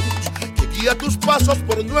esa luz que guía tus pasos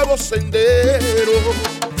por nuevos senderos.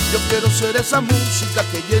 Yo quiero ser esa música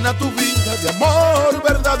que llena tu vida de amor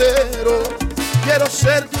verdadero. Quiero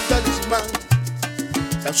ser tu talismán,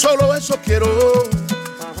 tan solo eso quiero.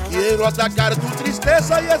 Quiero atacar tu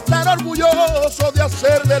tristeza y estar orgulloso de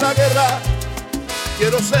hacerle la guerra.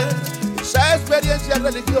 Quiero ser esa experiencia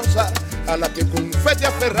religiosa a la que con fe te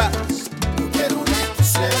aferras. Yo quiero unir tu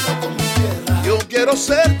cielo con mi tierra. Yo quiero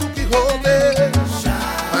ser tu Quijote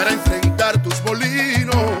para enfrentar tus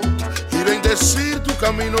molinos y bendecir tu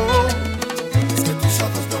camino. Es que tus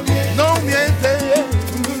ojos no mienten,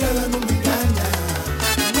 tu mirada no me engaña.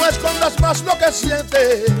 no escondas más lo que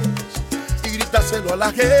sientes y grítaselo a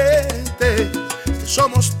la gente que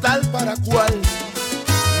somos tal para cual.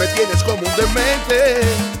 Me tienes como un demente,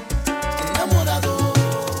 enamorado,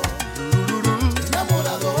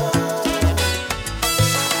 enamorado.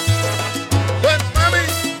 Bueno, mami.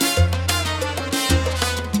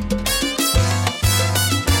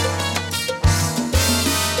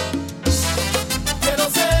 Quiero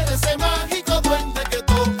ser ese mágico duende que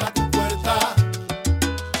toca tu puerta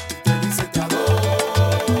y te dice te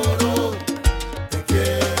adoro, te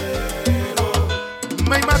quiero.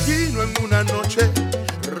 Me imagino en una noche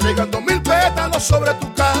regando 1000 pétalos sobre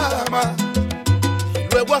tu cama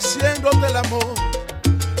y luego haciéndote el amor,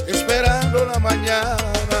 esperando la mañana.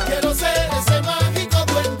 Quiero ser ese mágico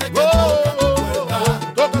duende que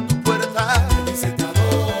toca tu puerta, te dice te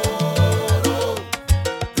adoro,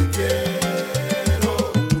 te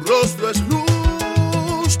quiero. tu rostro es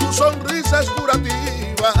luz, tu sonrisa es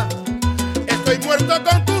curativa. Estoy muerto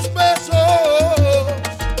con tus besos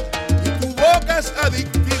y tu boca es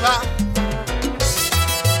adictiva.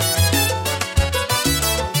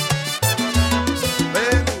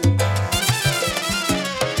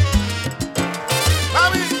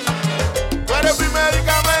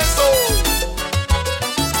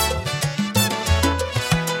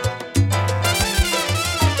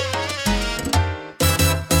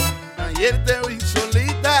 Ayer te vi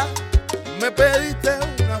solita, me pediste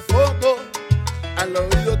una foto, al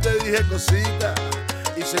oído te dije cosita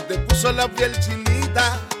y se te puso la piel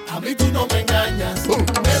chinita. A mí tú no me engañas,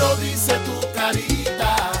 me lo dice tu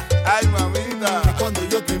carita. Ay, mamita, que cuando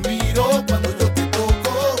yo te miro, cuando yo te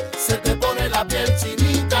toco, se te pone la piel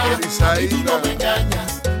chinita. A mí tú no me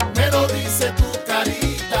engañas, me lo dice tu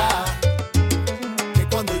carita. Que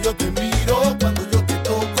cuando yo te miro, cuando yo te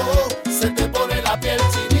toco, se te pone la piel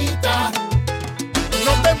chinita.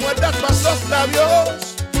 No te muerdas más los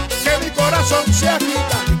labios, que mi corazón se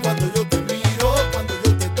agita. Que cuando yo te miro, cuando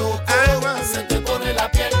yo te toco, se te pone la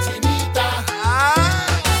piel chinita.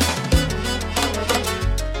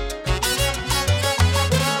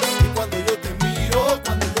 Que cuando yo te miro,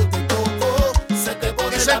 cuando yo te toco, se te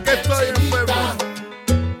pone la piel chinita.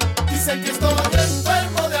 Dicen que estoy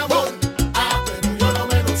enfermo de amor, pero yo no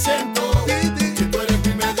me lo siento. Que tú eres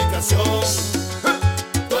mi medicación,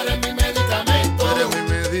 tú eres mi medicamento. Tú eres mi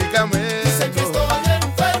medicamento. Dicen que estoy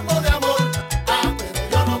enfermo de amor, pero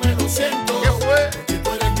yo no me lo siento. ¿Qué fue? Porque tú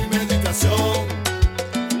eres mi medicación.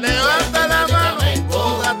 Levanta la mano,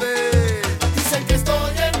 jódate. Dicen que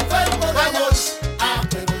estoy enfermo de amor,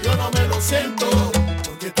 pero yo no me lo siento.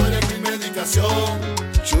 Porque tú eres mi medicación.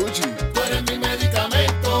 Chuchi. Tú eres mi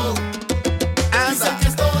medicamento. Dicen que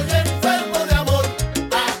estoy enfermo de amor,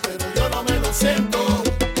 pero yo no me lo siento.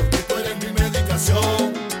 Porque tú eres mi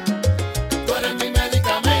medicación. Tú eres mi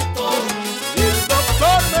medicamento. Y el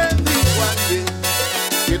doctor me dijo ayer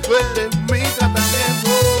que tú eres mi tratamiento.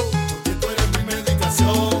 Porque tú eres mi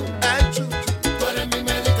medicación. Ay, chuchi. Tú eres mi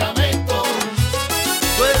medicamento.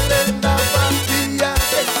 Tú eres la pastilla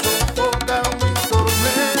que sofoca mi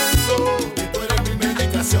tormento. Porque tú eres mi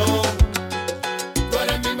medicación. Tú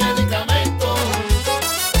eres mi medicamento.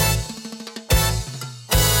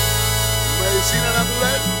 Medicina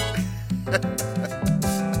natural.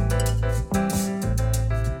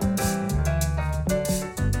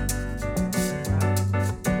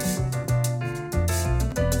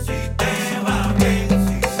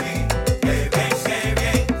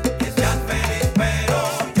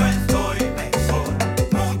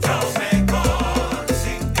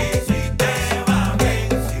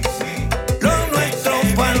 Lo nuestro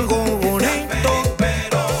fue algo bonito,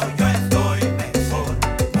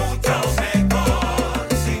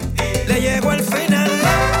 le llegó el final.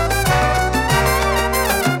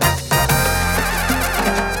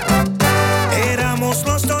 Éramos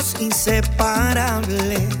los dos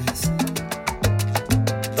inseparables,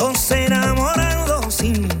 dos enamorados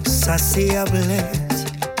insaciables.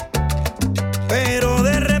 Pero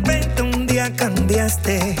de repente un día ya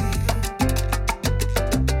cambiaste.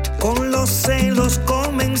 Con los celos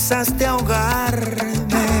comenzaste a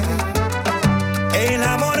ahogarme. El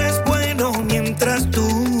amor es bueno mientras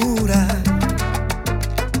dura,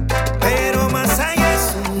 pero más allá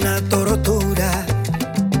es una tortura.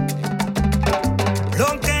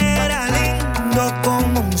 Lo que era lindo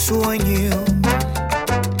como un sueño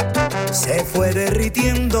se fue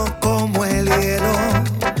derritiendo como el hielo.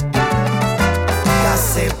 La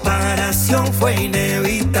separación fue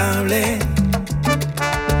inevitable.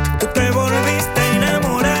 Tú te volviste a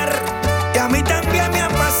enamorar y a mí también me ha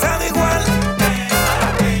pasado igual.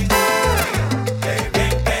 Qué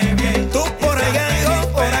bien. Tú por allá y yo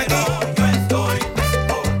por aquí. Yo estoy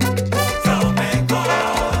mucho mejor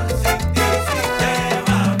sin ti, si te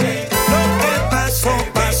va bien. Lo que pasó,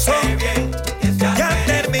 pasó, ya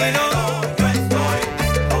terminó. Yo estoy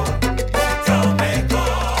mucho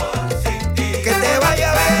mejor sin ti. Que te vaya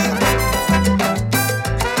bien.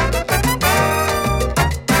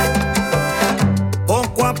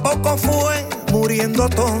 Poco a poco fue muriendo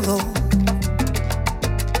todo.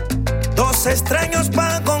 Dos extraños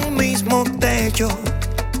bajo un mismo techo.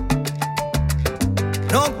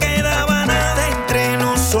 No quedaba nada entre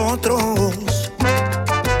nosotros.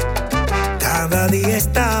 Cada día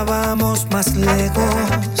estábamos más lejos.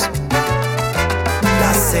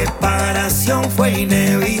 La separación fue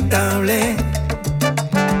inevitable.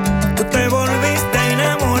 Tú te volviste a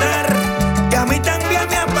enamorar y a mí también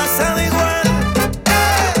me ha pasado igual.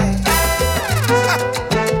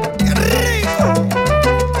 ¡Qué rico!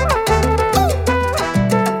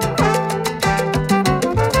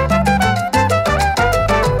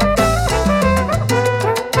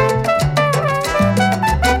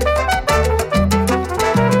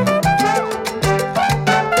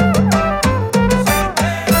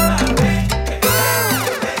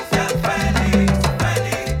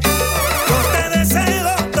 Yo te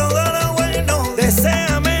deseo todo lo bueno,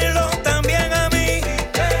 deséamelo también a mí.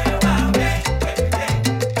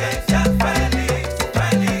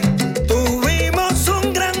 Tuvimos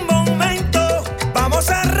un gran momento, vamos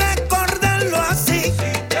a recordarlo así.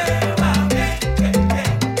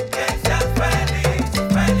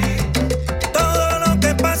 Todo lo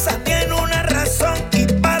que pasa tiene una razón y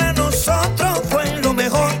para nosotros fue lo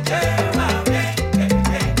mejor.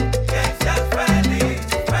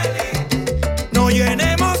 No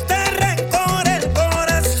llenemos de rencor el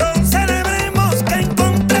corazón, celebremos que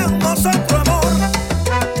encontramos otro amor.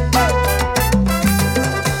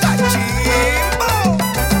 ¡Cachimbo!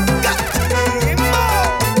 ¡Cachimbo!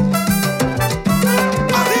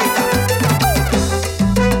 ¡Agita!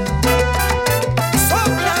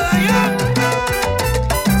 ¡Sopla, Dayan!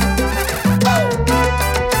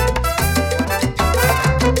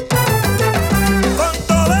 Con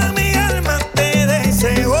toda mi alma te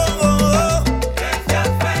deseo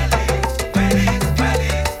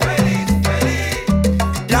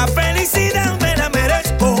la felicidad, me la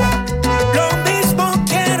merezco. Lo mismo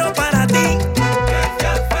quiero para ti.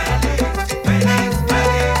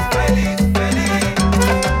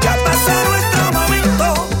 Ya pasó nuestro momento,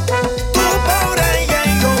 tú por allá y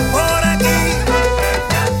yo por aquí.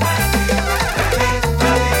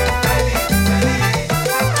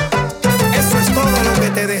 Eso es todo lo que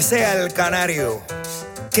te desea el canario.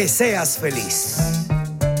 Que seas feliz.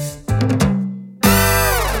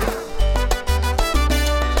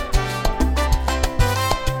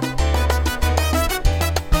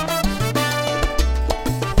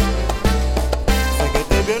 Sé que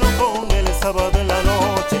te vieron con él el sábado en la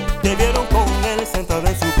noche, te vieron con él sentado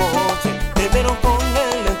en su coche, te vieron con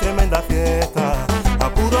él en tremenda fiesta, a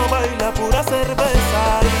puro baile, a pura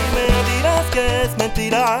cerveza, y me dirás que es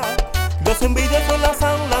mentira. Los envidiosos, las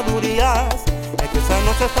habladurías, es que esa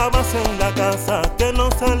noche estabas en la casa, que no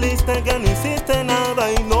saliste, que no hiciste nada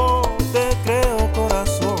y no te creo,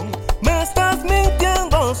 corazón. Me estás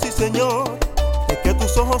mintiendo, sí señor. Es que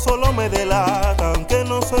tus ojos solo me delatan, que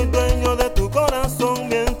no soy dueño de tu corazón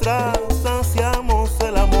mientras hacíamos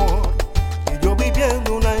el amor y yo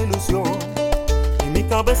viviendo una ilusión. Y mi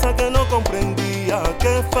cabeza que no comprendía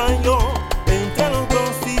que falló entre los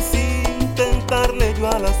dos y sin tentarle yo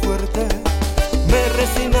a la suerte me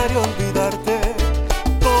resignaré a olvidarte.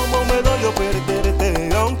 Cómo me dolió perderte,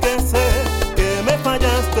 aunque sé que me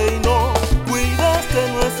fallaste y no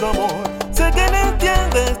cuidaste nuestro amor. Sé que no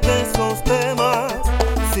entiendes de esos temas.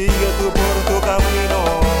 Sigue tú por tu camino,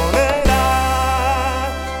 nena.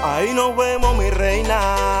 Ahí nos vemos, mi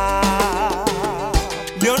reina.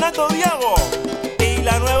 Leonardo Diego y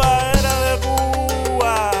la nueva era de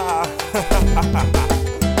Cuba.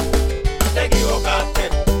 Te equivocaste,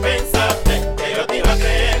 pensaste que yo te iba a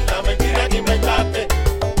creer la mentira que inventaste.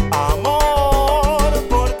 Amor.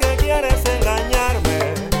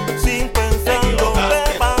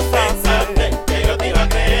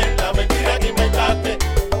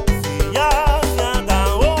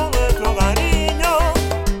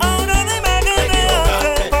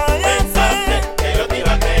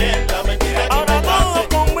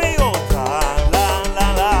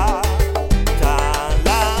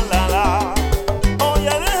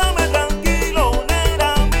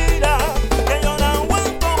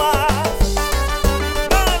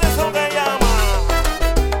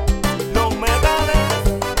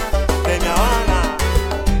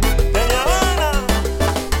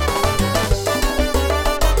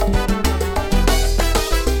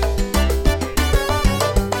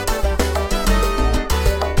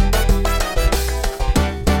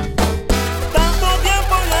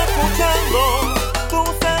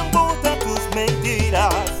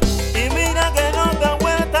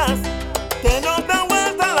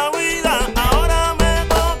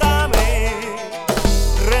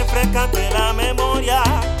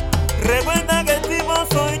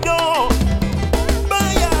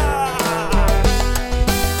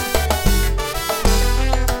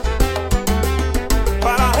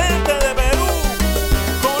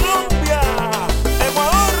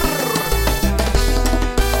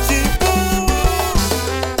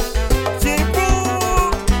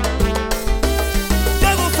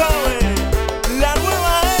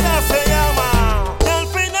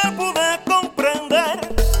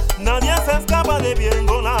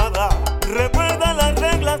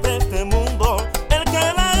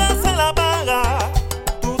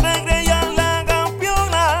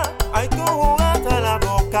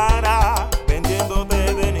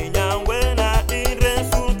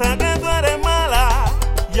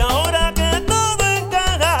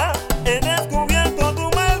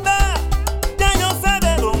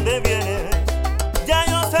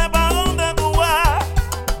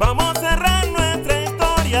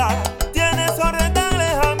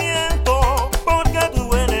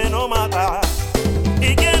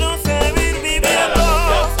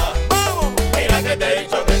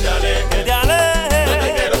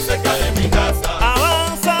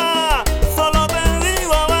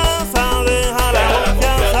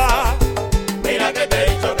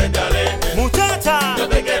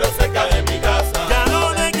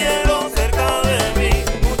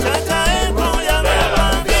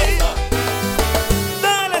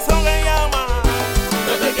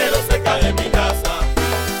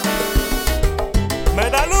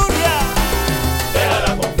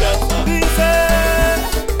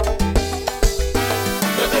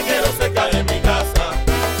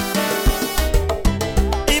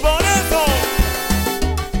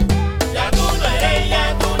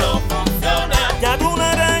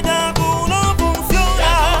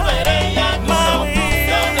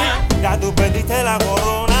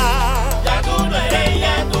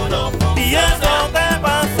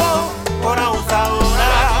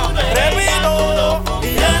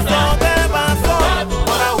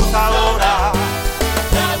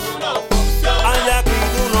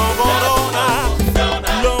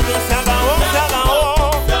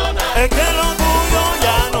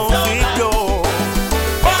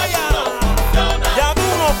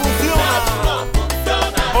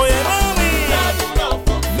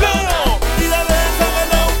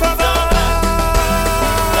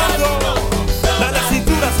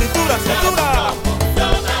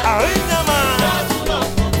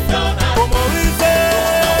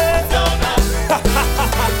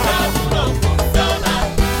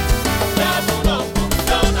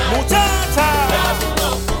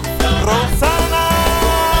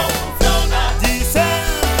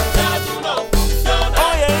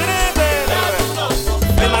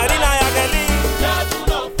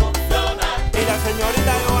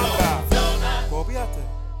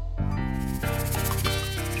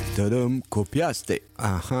 Ta-dum, copiaste.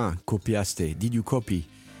 Copiaste. Did you copy?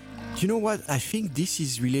 You know what? I think this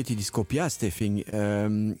is related, this copiaste thing,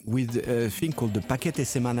 with a thing called the paquete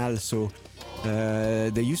semanal. So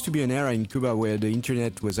there used to be an era in Cuba where the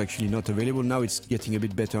internet was actually not available. Now it's getting a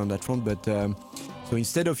bit better on that front, but so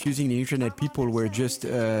instead of using the internet, people were just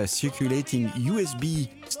circulating USB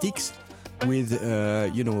sticks with,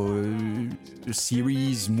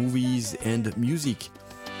 series, movies, and music.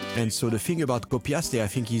 And so the thing about copiaste, I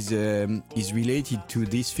think, is related to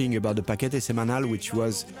this thing about the paquete semanal, which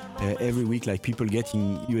was every week, like people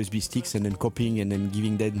getting USB sticks and then copying and then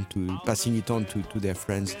passing it on to their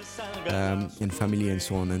friends and family and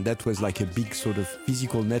so on. And that was like a big sort of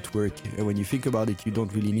physical network. And when you think about it, you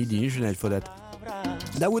don't really need the internet for that.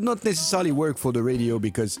 That would not necessarily work for the radio,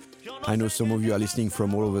 because I know some of you are listening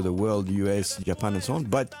from all over the world, US, Japan and so on.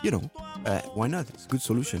 But, why not? It's a good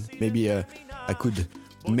solution. Maybe I could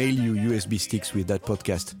mail you USB sticks with that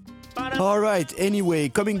podcast. All right. Anyway,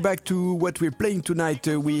 coming back to what we're playing tonight,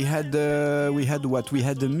 we had Adonis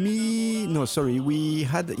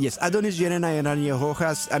Llerena and Daniel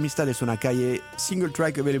Rojas, Amistades Una Calle, single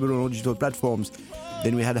track available on all digital platforms.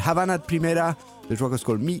 Then we had Havana Primera, the track was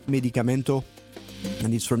called Mi Medicamento,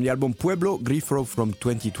 and it's from the album Pueblo Grifo from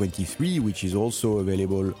 2023, which is also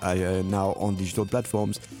available now on digital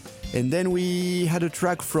platforms. And then we had a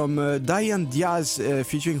track from Diane Diaz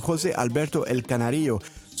featuring Jose Alberto El Canario.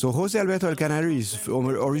 So Jose Alberto El Canario is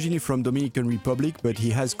originally from Dominican Republic, but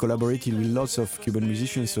he has collaborated with lots of Cuban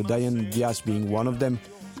musicians, so Diane Diaz being one of them.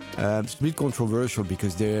 It's a bit controversial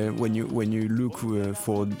because when you look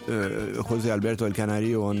for Jose Alberto El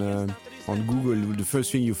Canario on Google, the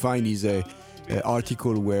first thing you find is a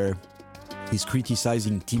article where he's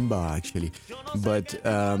criticizing timba, actually, but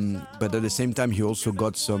at the same time he also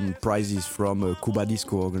got some prizes from Cuba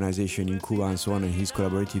Disco organization in Cuba and so on, and he's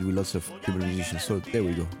collaborated with lots of Cuban musicians. So there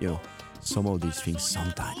we go. Some of these things,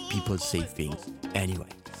 sometimes people say things anyway.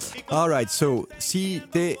 All right, so Si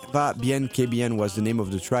Te Va Bien Que Bien was the name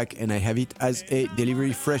of the track, and I have it as a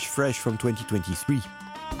delivery fresh from 2023.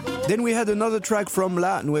 Then we had another track from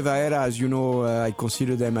La Nueva Era. As you know, I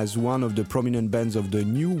consider them as one of the prominent bands of the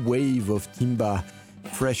new wave of timba.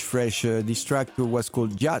 Fresh. This track was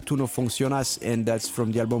called Ya Tu No Funcionas, and that's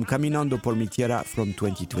from the album Caminando por Mi Tierra from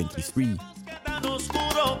 2023.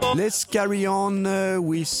 Let's carry on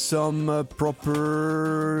with some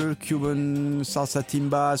proper Cuban salsa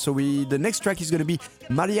timba. So the next track is going to be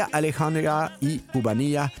María Alejandra y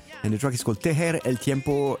Cubanilla, and the track is called Tejer el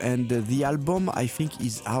Tiempo, and the album I think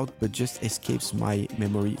is out but just escapes my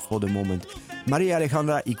memory for the moment. María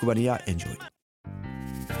Alejandra y Cubanilla, enjoy.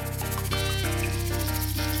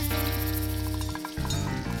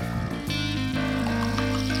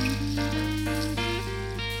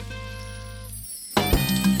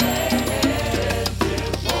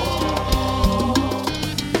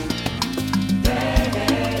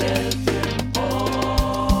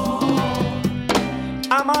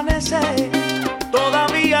 Amanece,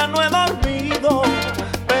 todavía no he dormido,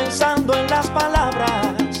 pensando en las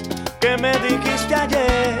palabras que me dijiste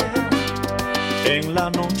ayer. En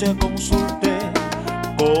la noche consulté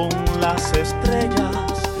con las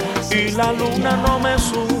estrellas y la luna no me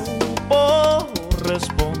supo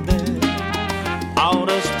responder.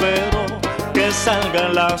 Ahora espero que salga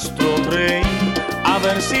el astro rey, a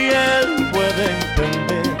ver si él puede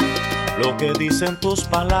entender lo que dicen tus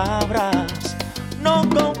palabras. No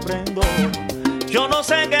comprendo, yo no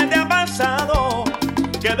sé qué te ha pasado,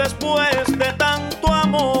 que después de tanto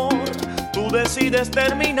amor tú decides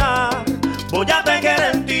terminar. Voy a tejer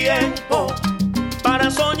el tiempo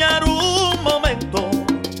para soñar un momento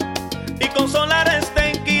y consolar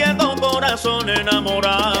este inquieto corazón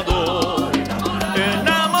enamorado.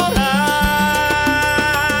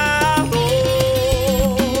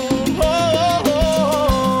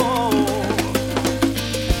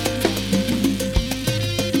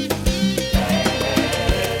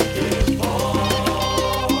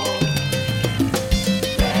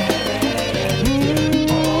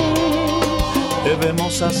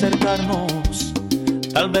 Debemos acercarnos,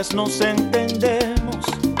 tal vez nos entendemos.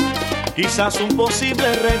 Quizás un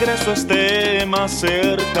posible regreso esté más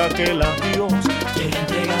cerca que el adiós. Quiero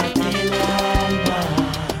entregarte el alma,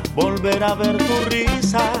 volver a ver tu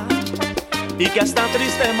risa y que a esta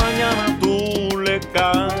triste mañana tú le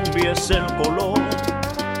cambies el color.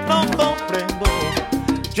 No comprendo,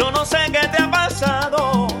 yo no sé qué te ha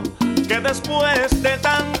pasado, que después de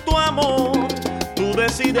tanto amor tú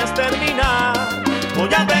decides terminar. Voy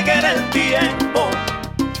a tejer el tiempo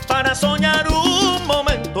para soñar un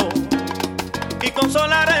momento y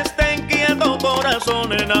consolar este inquieto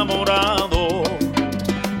corazón enamorado.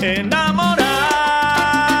 Enamorado.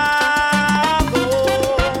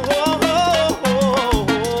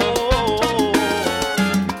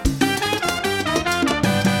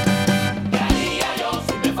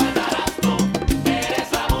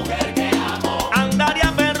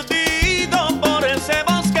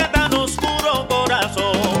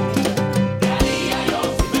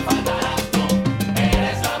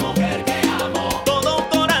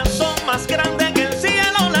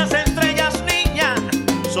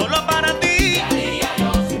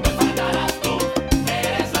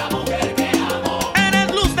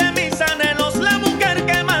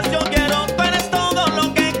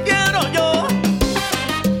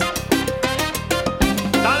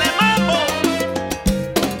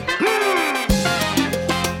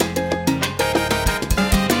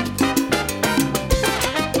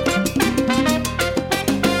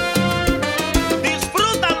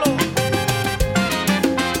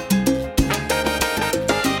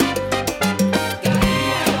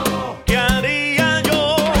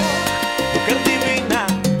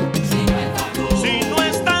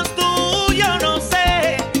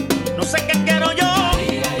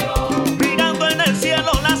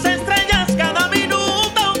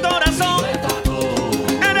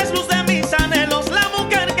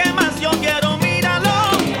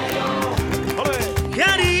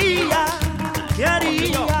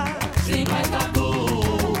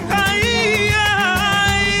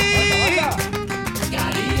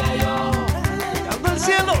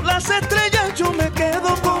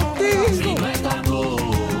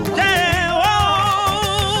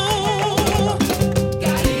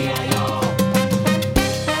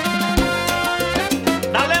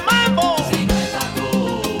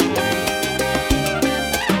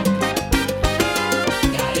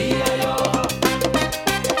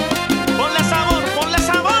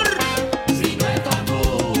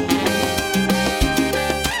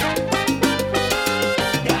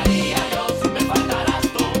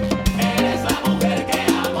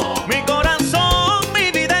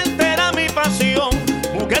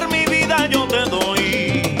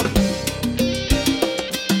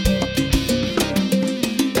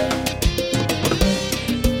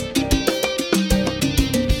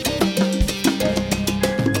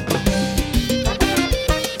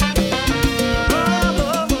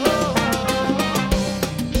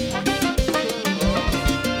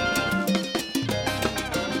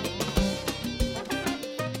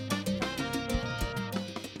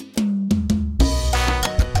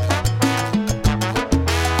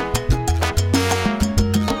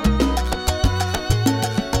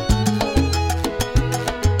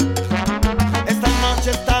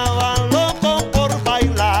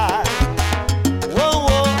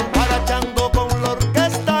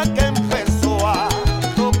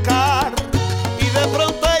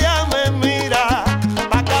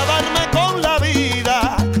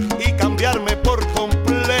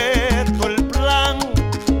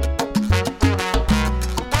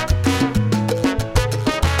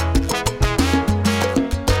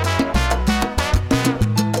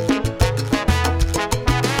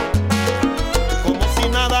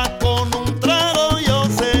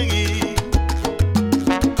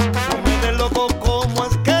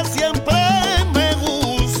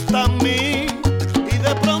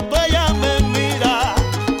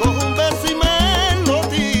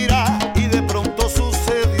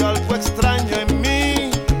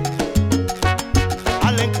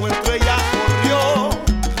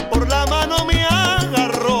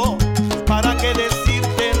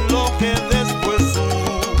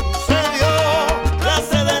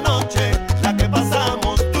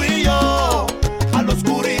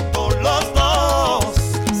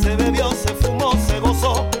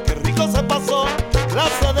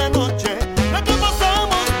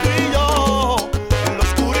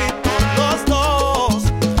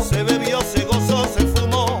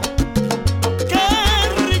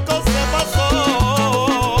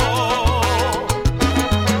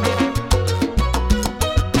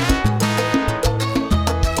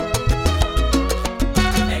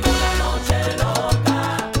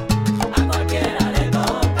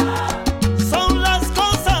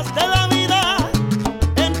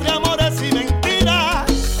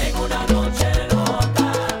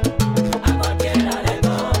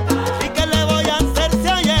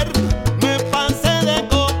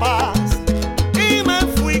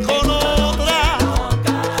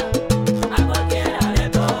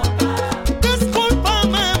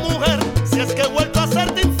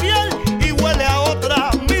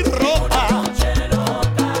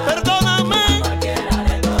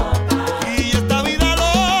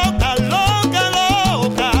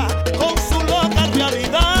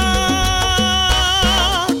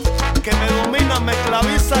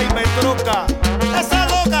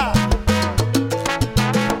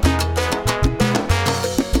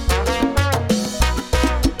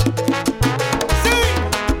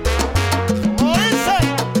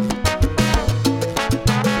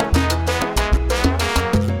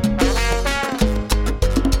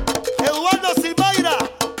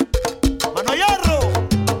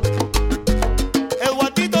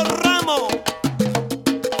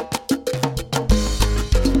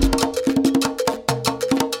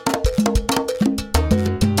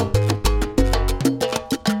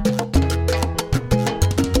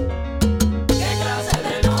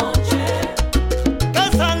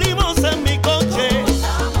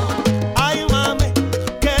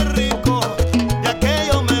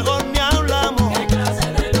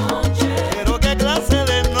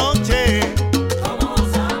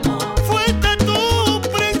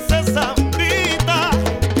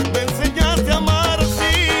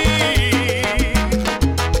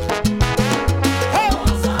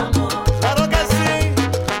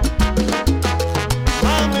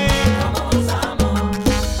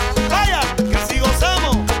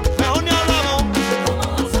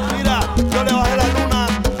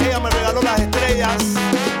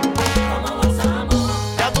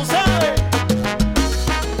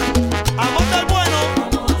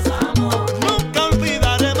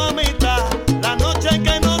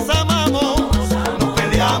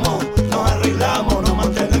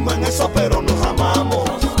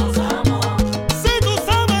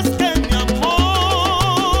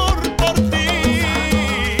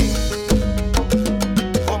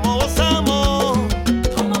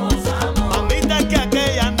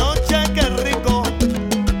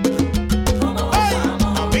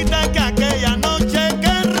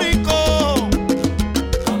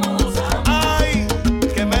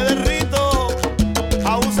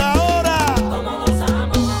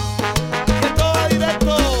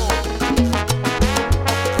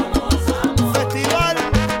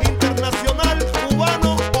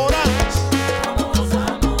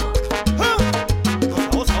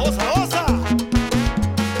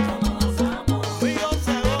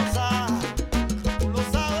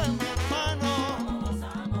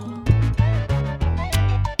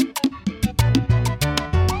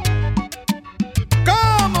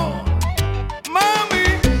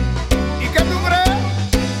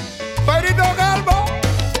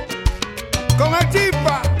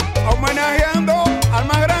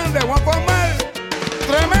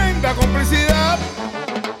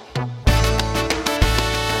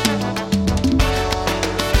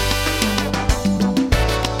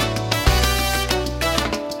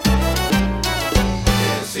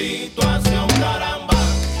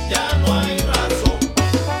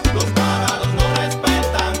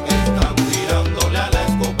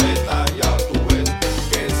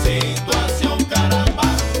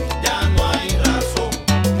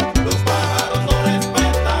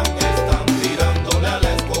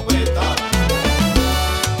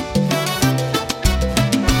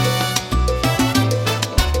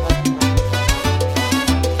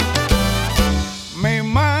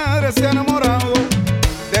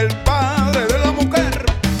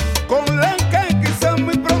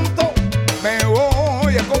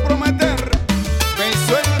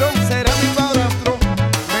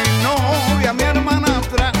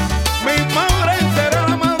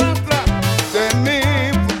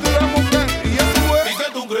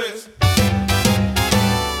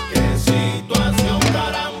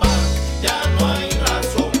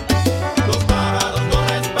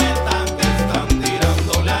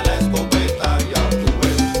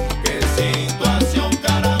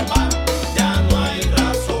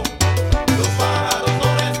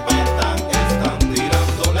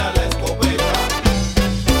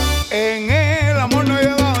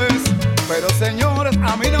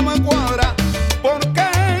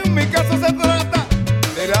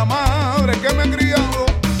 la madre que me ha criado.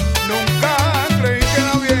 Nunca creí que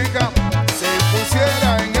la vieja se pusiera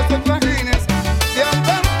en estos trajines de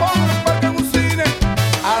andar por el parque en un cine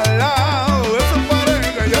al lado de su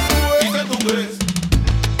pareja. Ya tú ves. ¿Y qué tú crees?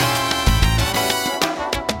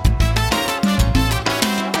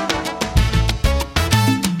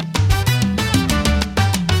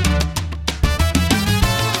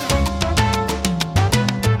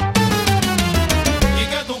 ¿Y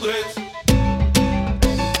qué tú crees?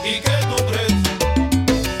 ¿Y qué tú crees?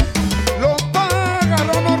 Los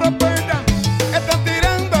pájaros no respetan, están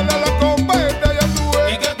tirándole a la copeta. Ya tú ¿Y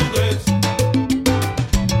ves. qué tú crees?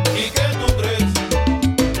 ¿Y qué tú crees?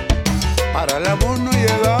 Para el amor no hay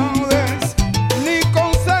edades, ni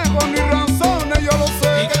consejos ni razones, yo lo ¿Y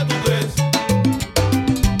sé. qué tú crees?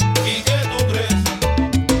 ¿Y qué tú crees?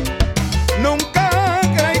 Nunca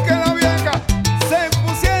creí que la vieja se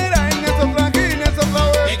pusiera en esos trajines otra ¿Y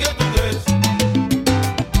vez. qué tú crees?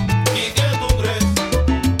 ¿Y qué tú crees?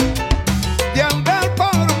 De andar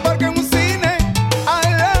por un parque en un cine al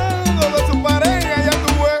lado de su pareja. Ya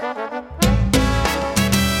tú ves.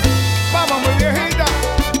 Vamos, mi viejita,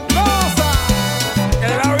 goza, que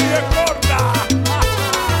la vida es corta.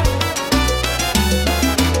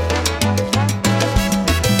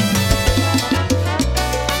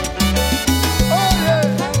 Oye,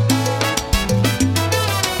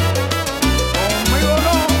 conmigo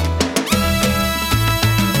no.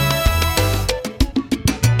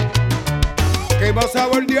 Que vas a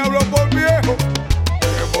ver diablo por viejo,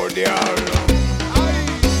 que por diablo. Ay.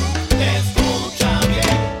 Escucha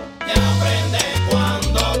bien y aprende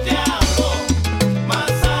cuando te hablo.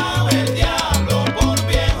 Más sabe el diablo por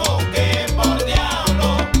viejo que por diablo.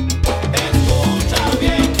 Escucha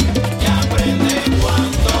bien y aprende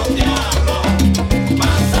cuando te hablo.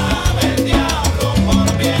 Más sabe el diablo por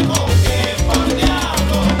viejo que por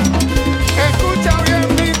diablo. Escucha bien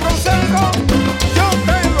mi consejo, yo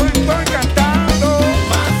te lo estoy cantando.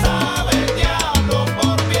 Más sabe el diablo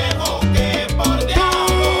por viejo que por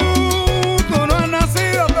diablo. Tú no has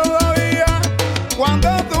nacido todavía, cuando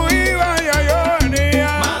tú ibas ya yo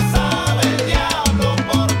venía. Más sabe el diablo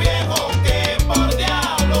por viejo que por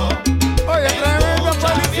diablo. Oye, tremenda Escucha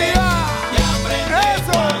bien felicidad. y aprende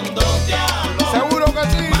Eso. cuando te hablo. Seguro que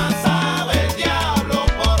sí. Más sabe el diablo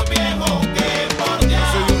por viejo que por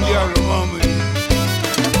diablo. Soy un diablo, mami.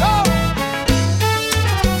 Oh.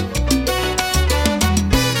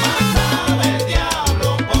 Más sabe el diablo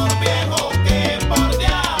por viejo que por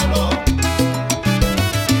diablo.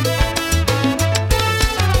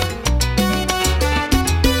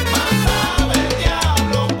 Más sabe el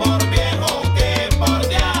diablo por viejo que por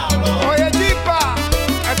diablo. Oye, chispa,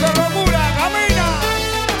 esto es locura, camina.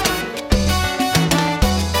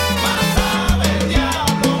 Más sabe el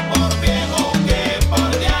diablo por viejo que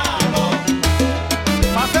por diablo.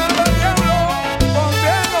 Más sabe el diablo por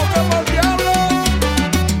viejo que por diablo.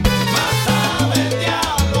 Más sabe el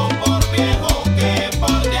diablo por viejo que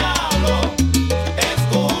por diablo.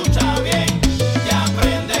 Escucha bien y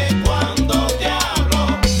aprende cuando te hablo.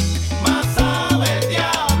 Más sabe el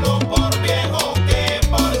diablo por viejo que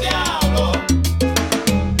por diablo.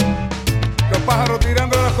 Los pájaros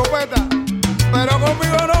tirando la escopeta, pero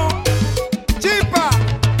conmigo no. Chispa,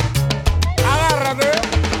 agárrate.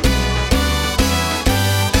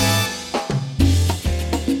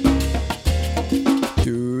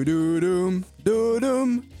 Doo-doo-doom,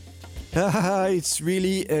 doo-doom. It's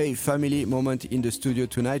really a family moment in the studio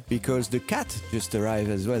tonight because the cat just arrived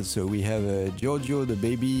as well. So we have Giorgio, the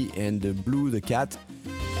baby, and Blue, the cat.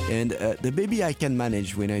 And the baby I can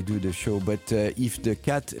manage when I do the show, but if the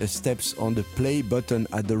cat steps on the play button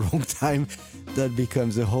at the wrong time, that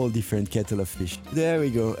becomes a whole different kettle of fish. There we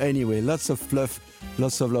go. Anyway, lots of fluff,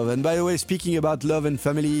 lots of love. And by the way, speaking about love and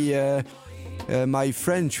family, my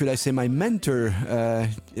friend, should I say my mentor,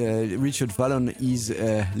 Richard Fallon, is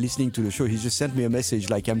listening to the show. He just sent me a message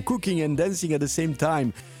like I'm cooking and dancing at the same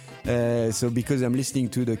time. So because I'm listening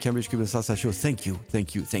to the Cambridge Cuban Salsa show, thank you,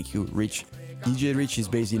 Rich. DJ Rich is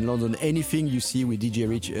based in London. Anything you see with DJ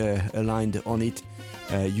Rich aligned on it,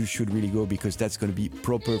 you should really go because that's going to be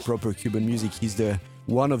proper Cuban music. He's the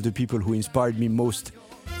one of the people who inspired me most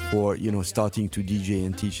for, you know, starting to DJ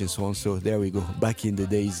and teach and so on. So there we go. Back in the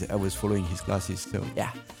days, I was following his classes. So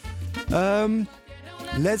yeah.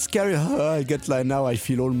 Let's carry on. I get like now I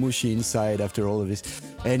feel all mushy inside after all of this.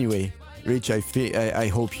 Anyway, Rich, I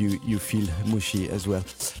hope you feel mushy as well.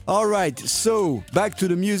 All right, so back to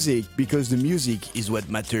the music, because the music is what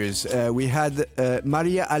matters. We had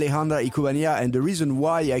Maria Alejandra y Cubania, and the reason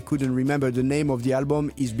why I couldn't remember the name of the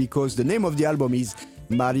album is because the name of the album is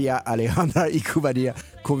Maria Alejandra y Cubanía,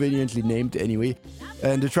 conveniently named anyway.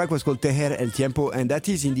 And the track was called Tejer el Tiempo, and that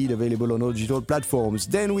is indeed available on all digital platforms.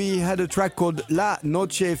 Then we had a track called La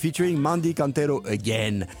Noche featuring Mandy Cantero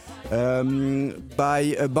again,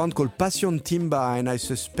 by a band called Passion Timba, and I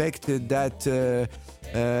suspect that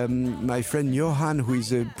my friend Johan, who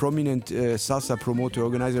is a prominent salsa promoter,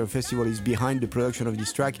 organizer of festival, is behind the production of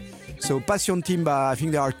this track. So Passion Timba, I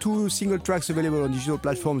think there are 2 single tracks available on digital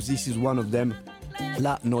platforms. This is one of them,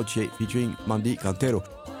 La Noche featuring Mandy Cantero.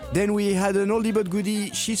 Then we had an oldie but goodie,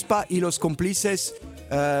 Chispa y los Cómplices.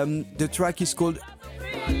 The track is called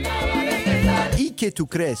Y que tú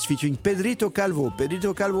crees, featuring Pedrito Calvo.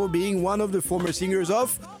 Pedrito Calvo being one of the former singers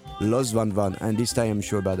of Los Van Van, and this time I'm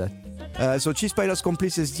sure about that. So Chispa y los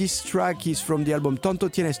Cómplices, this track is from the album Tonto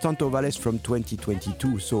Tienes Tonto Vales from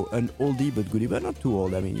 2022. So an oldie but goodie, but not too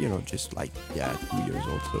old. I mean, just like, 2 years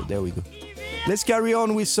old. So there we go. Let's carry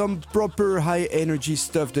on with some proper high energy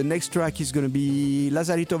stuff. The next track is going to be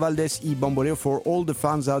Lazarito Valdez y Bamboleo for all the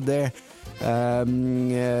fans out there.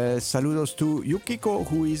 Saludos to Yukiko,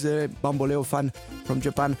 who is a Bamboleo fan from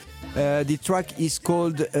Japan. The track is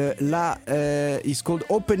called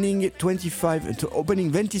Opening 25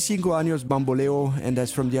 Años Bamboleo, and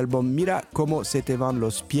that's from the album Mira Cómo Se Te Van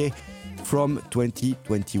Los Pies from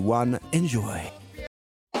 2021. Enjoy.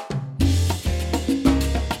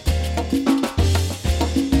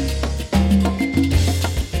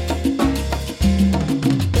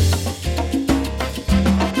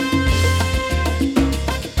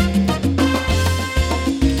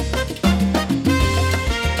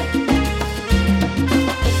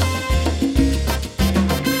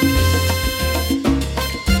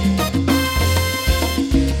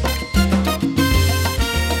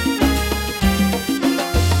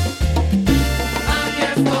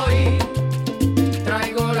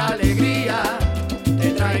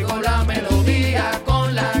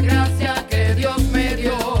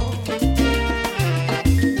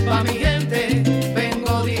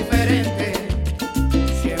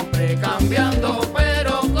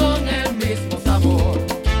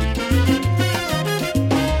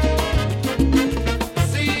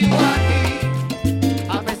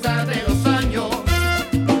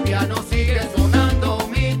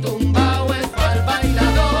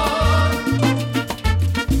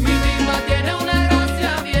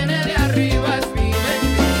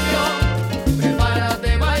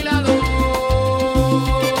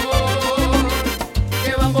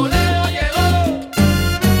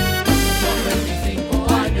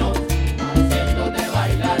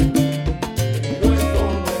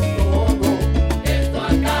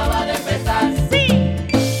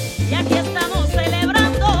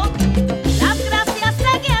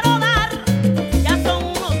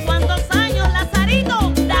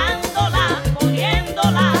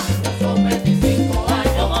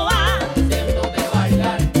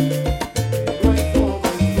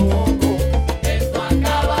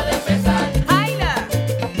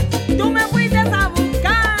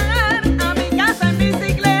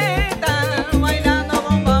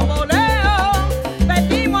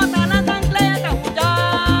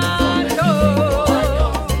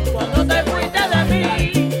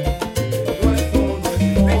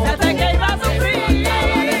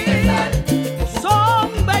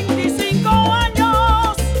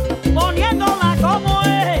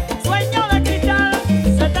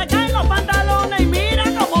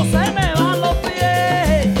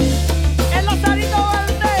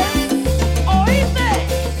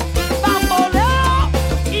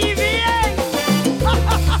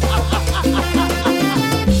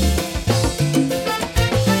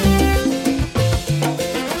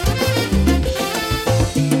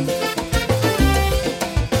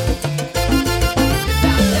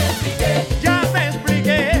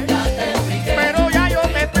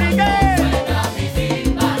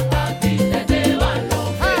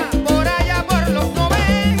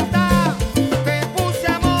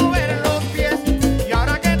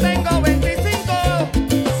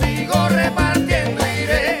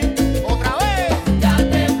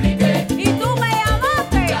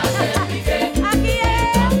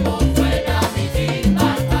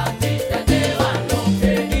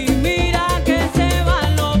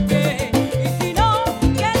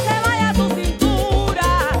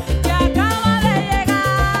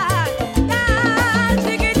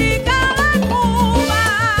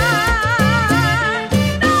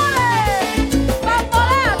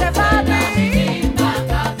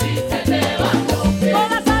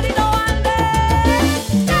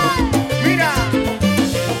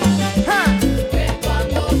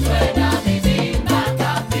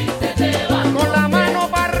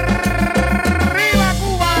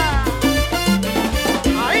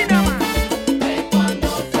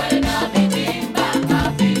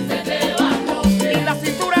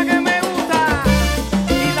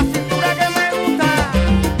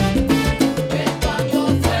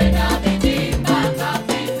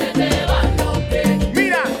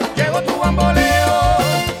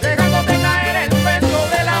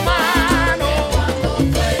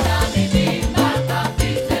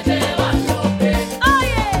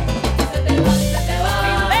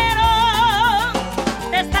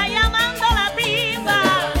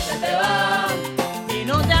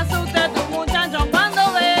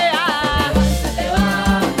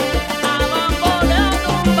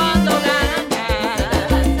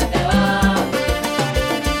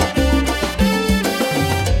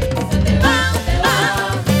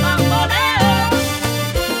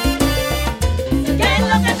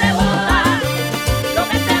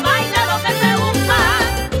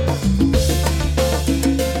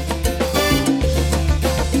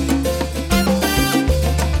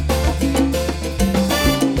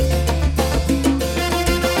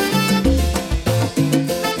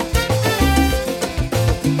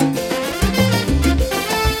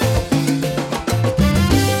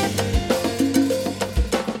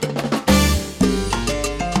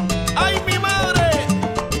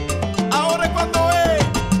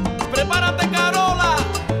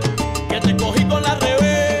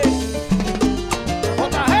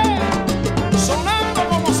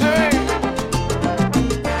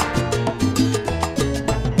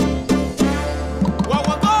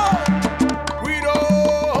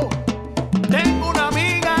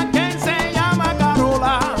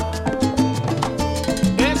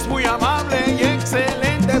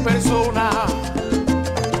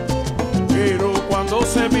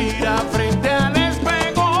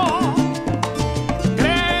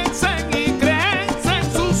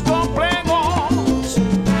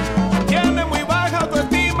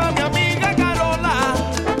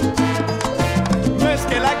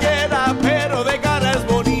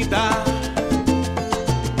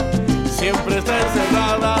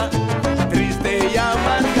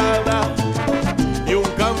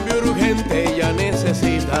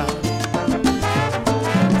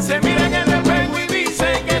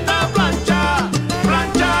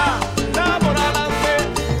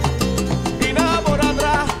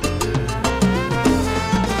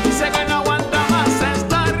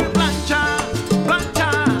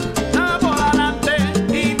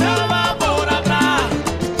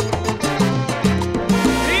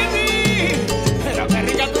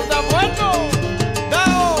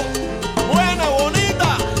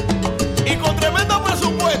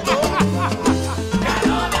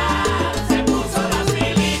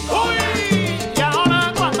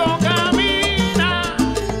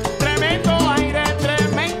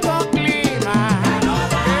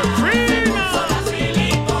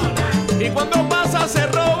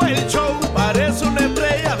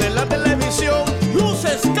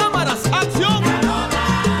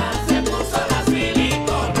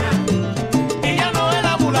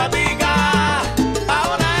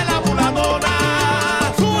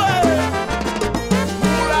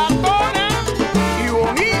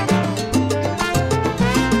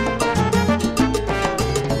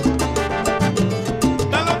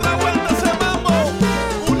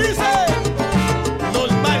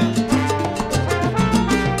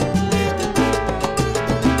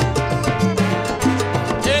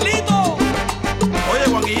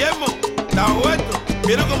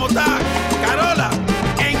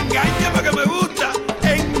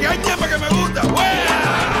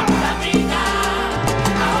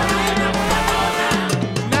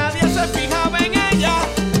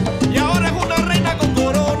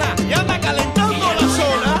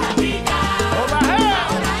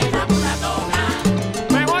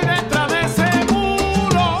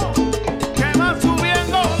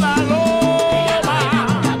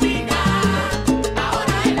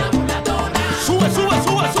 sube,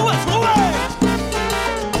 sube, sube, sube.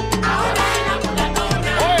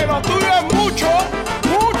 Oye, lo tuyo es mucho,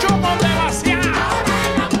 mucho con demasiado.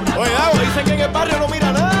 Oye, Dago, dicen que en el barrio no mira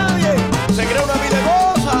a nadie. Se cree una mil de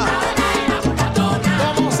cosas.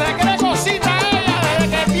 Como se cree cosita ella desde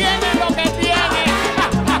que tiene lo que tiene.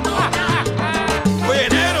 Oye,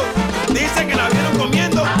 negro, dicen que la vieron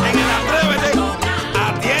comiendo en el Atrévete.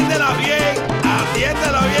 Atiéndela bien,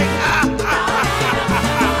 atiéndela bien.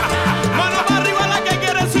 Mano para arriba la que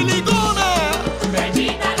quiere silicona.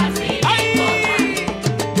 Ay,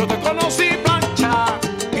 yo te conocí plancha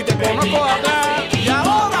y te conozco de atrás. Y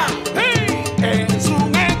ahora, sí, es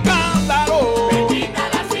un escándalo.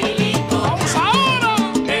 Vamos ahora,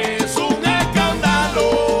 es un escándalo.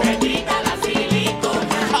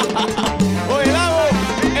 Oye, Dago,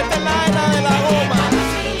 esta es la era de la goma.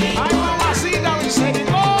 Ay, mamacita,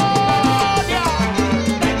 misericordia.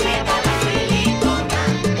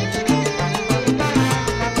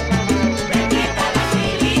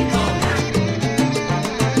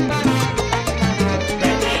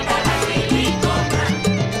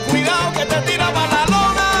 Cuidado que te tira para la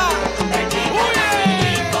lona.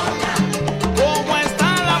 ¿Cómo está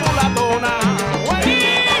la mulatona?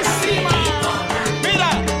 Buenísima. Mira,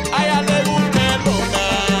 a ella le gusta el lona.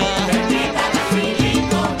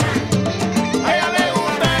 A ella le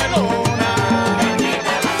gusta el lona.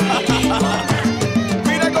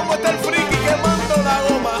 Mira cómo está el friki quemando la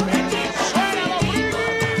goma. Suena los frikis.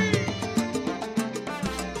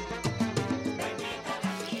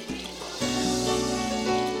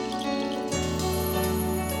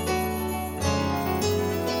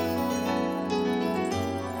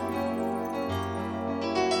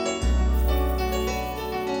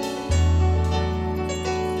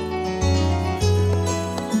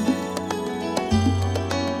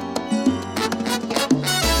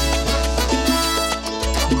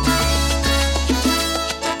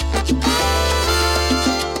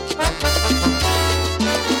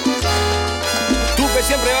 Tú que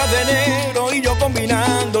siempre vas de negro y yo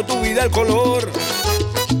combinando tu vida al color,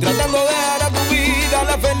 tratando de dar a tu vida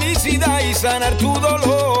la felicidad y sanar tu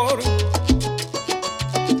dolor.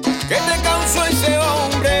 ¿Qué te causó ese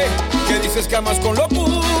hombre que dices que amas con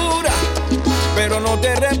locura? Pero no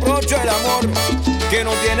te reprocho el amor que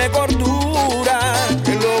no tiene cordura.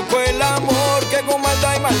 Qué loco el amor que con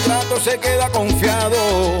maldad y maltrato se queda confiado.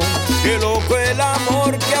 Qué loco el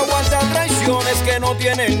amor que aguanta traiciones que no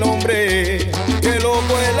tienen nombre. Qué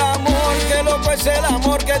loco el amor, qué loco es el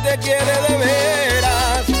amor que te quiere de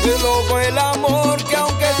veras. Qué loco el amor que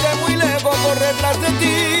aunque esté muy lejos corre detrás de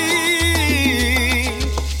ti.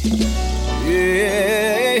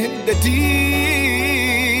 De ti.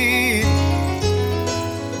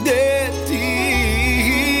 De ti.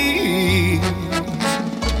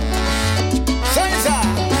 Salsa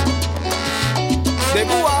de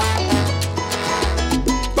Cuba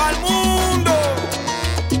pa'l mundo.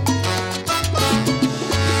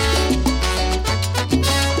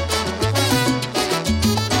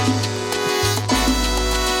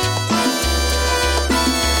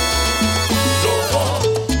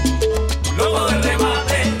 Loco del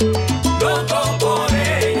remate, loco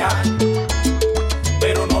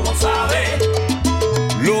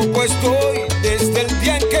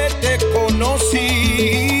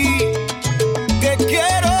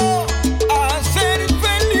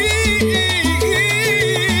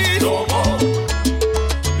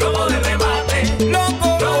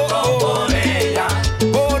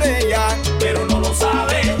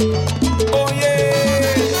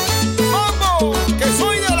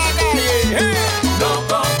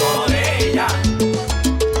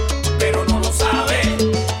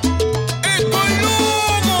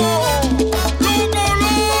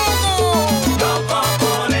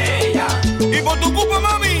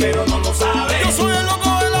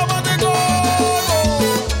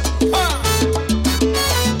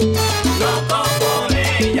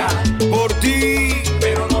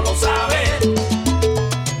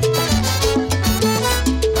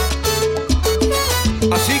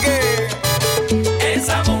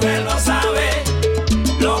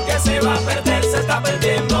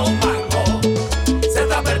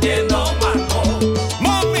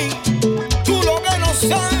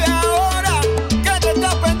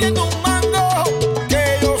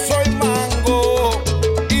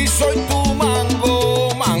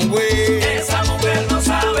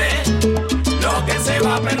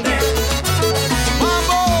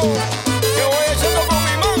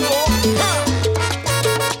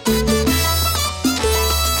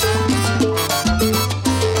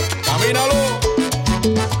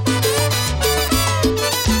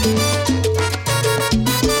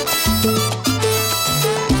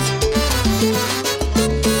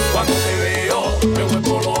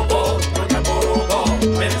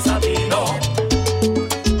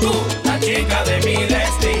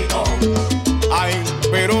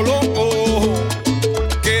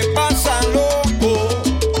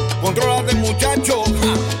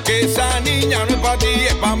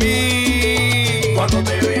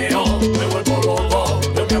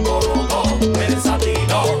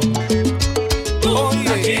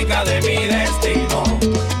la chica de mi destino.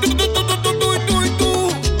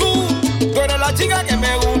 Tú eres la chica que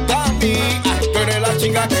me gusta a mí. Ay, tú eres la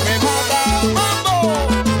chica que me mata. ¡Mambo!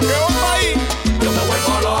 ¡Qué bomba ahí! Yo me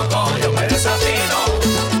vuelvo loco, yo me desatino.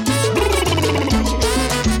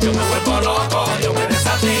 Yo me vuelvo loco, yo me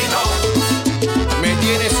desatino. Me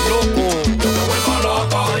tienes loco. Yo me vuelvo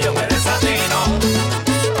loco, yo me desatino.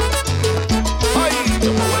 Ay,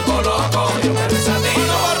 yo me vuelvo loco, yo me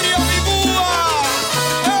desatino. ¡Arriba mi búa!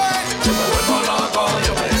 Yo me vuelvo loco,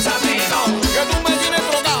 yo me desatino. Que tú me tienes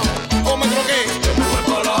trocado o me troqué. Yo me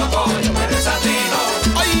vuelvo loco, yo me desatino.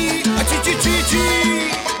 Ay, achichichichi.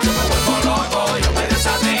 Yo me vuelvo loco, yo me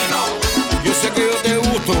desatino. Yo sé que yo te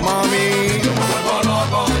gusto, mami. Yo me vuelvo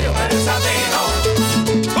loco, yo me desatino.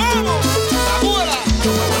 ¡Vamos! ¡Abuela!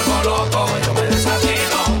 Yo me vuelvo loco, yo me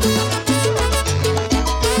desatino.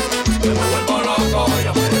 Yo me vuelvo loco,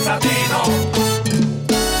 yo me desatino.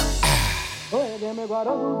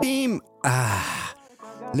 Beam.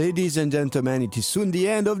 Ladies and gentlemen, it is soon the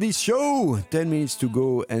end of this show. 10 minutes to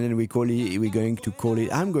go, and then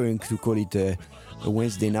I'm going to call it a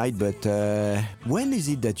Wednesday night. But when is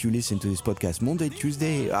it that you listen to this podcast? Monday,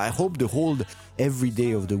 Tuesday? I hope every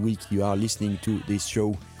day of the week you are listening to this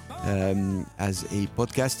show as a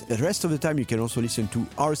podcast. The rest of the time you can also listen to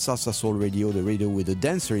our Salsa Soul Radio, the radio with the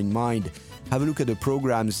dancer in mind. Have a look at the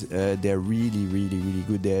programs. They're really, really, really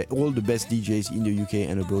good. All the best DJs in the UK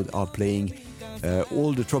and abroad are playing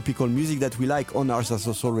all the tropical music that we like on our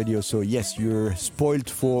Salsa Soul Radio. So yes, you're spoiled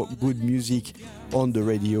for good music on the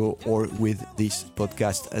radio or with this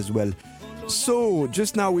podcast as well. So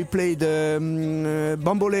just now we played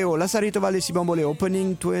Bamboleo, Lazarito Valesi Bamboleo,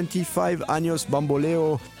 opening 25 años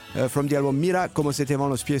Bamboleo from the album Mira Como Se Te Van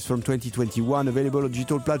Los Pies from 2021, available on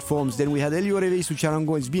digital platforms. Then we had Elio Revey Su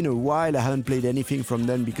Charango. It's been a while. I haven't played anything from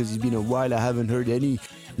them because it's been a while. I haven't heard any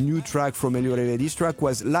new track from Elio Revey. This track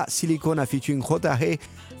was La Silicona featuring J.G.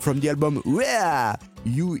 from the album UEA,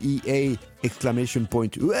 UEA exclamation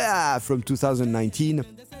point UEA from 2019,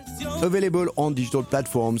 available on digital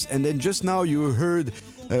platforms. And then just now you heard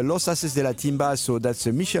Los Haces de la Timba, so that's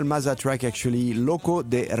a Michel Maza track actually, Loco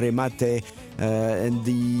de Remate, and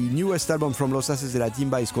the newest album from Los Haces de la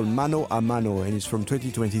Timba is called Mano a Mano, and it's from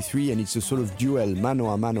 2023, and it's a sort of duel, mano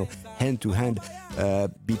a mano, hand to hand,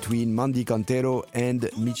 between Mandy Cantero and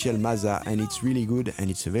Michel Maza, and it's really good, and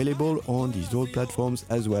it's available on digital platforms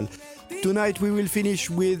as well. Tonight we will finish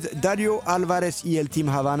with Dario Alvarez y El Team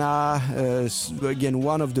Havana, again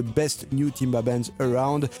one of the best new timba bands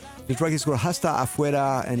around. The track is called Hasta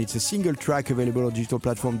Afuera, and it's a single track available on digital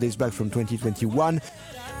platform, dates back from 2021.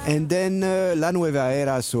 And then La Nueva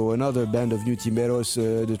Era, so another band of new timberos.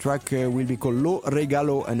 The track will be called Lo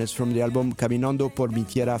Regalo, and it's from the album Caminando por mi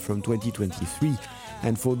Tierra from 2023.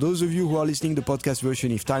 And for those of you who are listening to the podcast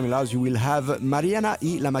version, if time allows, you will have Mariana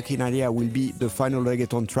y La Maquinaria will be the final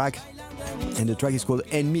reggaeton track. And the track is called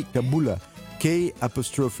En Mi Cabula,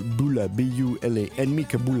 K''Bula, B-U-L-A, En Mi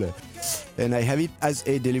Cabula. And I have it as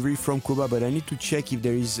a delivery from Cuba, but I need to check if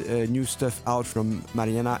there is new stuff out from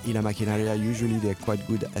Mariana y La Maquinaria. Usually they're quite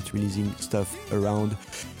good at releasing stuff around.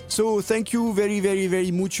 So thank you very, very,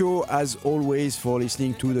 very mucho, as always, for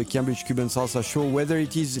listening to the Cambridge Cuban Salsa Show, whether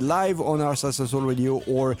it is live on our Salsa Soul Radio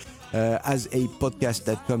or as a podcast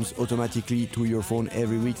that comes automatically to your phone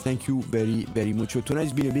every week. Thank you very, very mucho.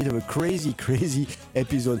 Tonight's been a bit of a crazy, crazy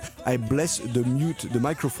episode. I bless the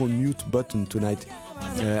microphone mute button tonight.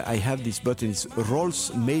 I have this button. It's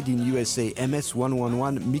Rolls made in USA,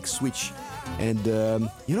 MS111 mix switch. And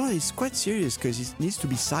it's quite serious because it needs to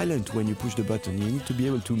be silent when you push the button. You need to be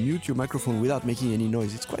able to mute your microphone without making any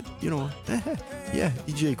noise. It's quite, yeah,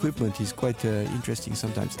 DJ equipment is quite interesting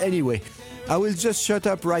sometimes. Anyway, I will just shut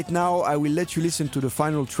up right now. I will let you listen to the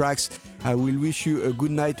final tracks. I will wish you a good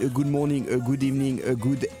night, a good morning, a good evening, a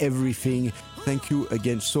good everything. Thank you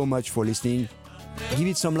again so much for listening. Give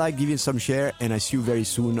it some like, give it some share, and I see you very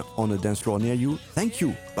soon on a dance floor near you. Thank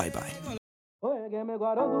you. Bye-bye. Que me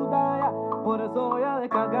guardo tu talla, por eso voy a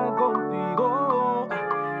descargar contigo.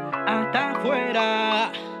 Hasta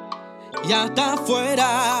afuera, y hasta afuera.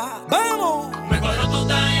 ¡Vamos! Me cuadro tu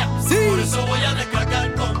talla, sí. Por eso voy a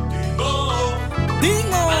descargar contigo.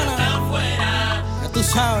 Dingo. Hasta afuera, ya tú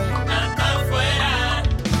sabes. Hasta afuera.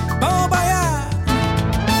 ¡Vamos para allá!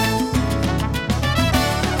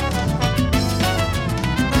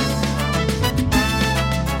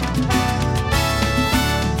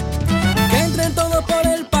 Por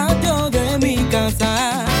el patio de mi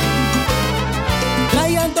casa,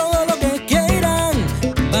 traigan todo lo que quieran,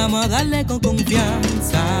 vamos a darle con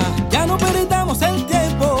confianza. Ya no perdamos el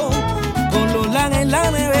tiempo con los LAN en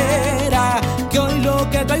la nevera, que hoy lo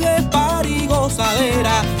que traigo es party,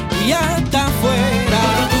 gozadera y hasta afuera.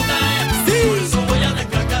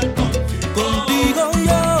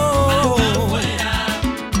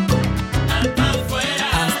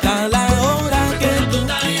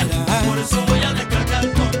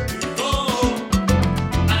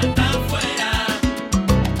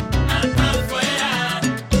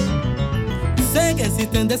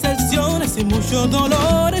 Vienen decepciones y muchos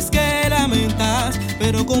dolores que lamentas,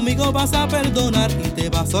 pero conmigo vas a perdonar y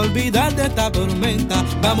te vas a olvidar de esta tormenta.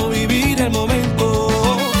 Vamos a vivir el momento,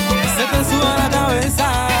 se te suba la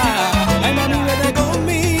cabeza. Ay, mami, vete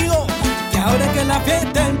conmigo, que ahora es que la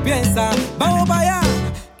fiesta empieza. Vamos para allá.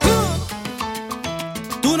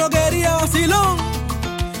 Tú no querías vacilón,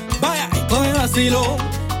 vaya, coge vacilón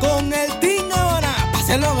con el Team Habana,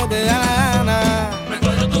 pase lo que te da la gana.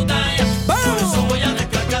 Recuerdo tu talla, por eso voy a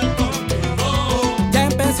descargar contigo. Ya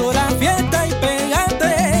empezó la fiesta y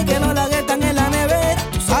pégate, que no la guetan en la nevera.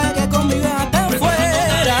 Tú sabes que conmigo hasta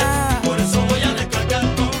afuera. Por eso voy a descargar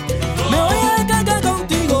contigo. Me voy a descargar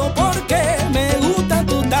contigo porque me gustan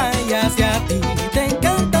tus tallas y a ti te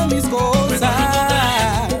encantan mis cosas.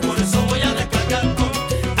 Por eso voy a descargar contigo.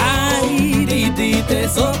 Ay, te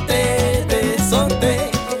solté,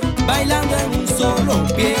 bailando en un solo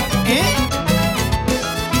pie.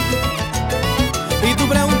 Y tú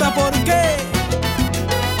preguntas por qué.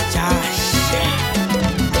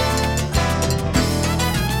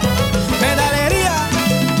 Medalería,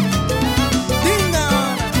 Dinga.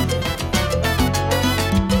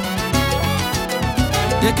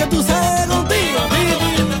 Y es que tú sabes contigo,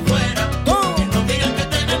 Que no digan que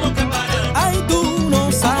tenemos que parar. ay, tú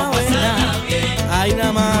no sabes nada. Ay,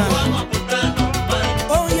 nada más.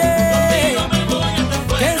 Oye,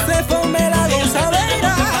 que se forme la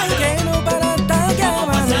gozadera, que no para hasta que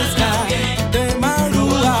amanezca. De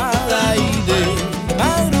madrugada y de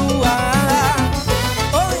madrugada.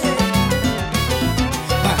 Oye,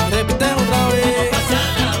 va, repite otra vez.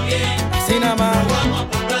 Así nada más.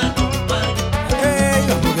 Ey,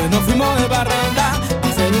 como que nos fuimos de barranda a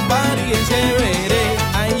hacer un party bien chévere.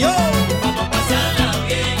 Ay, yo.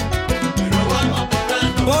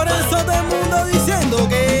 Por eso todo el mundo diciendo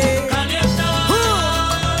que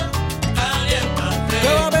 ¿qué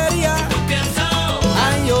babería?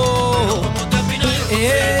 Ay, yo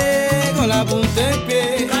con la punta del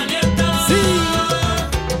pie. Sí.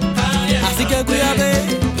 Así que cuídate.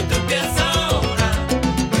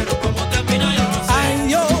 Ay,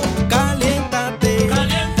 yo, caliéntate.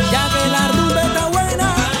 Ya que la rumba está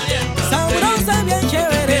buena, sabrosa y bien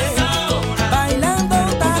chévere. Bailando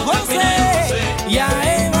está José y a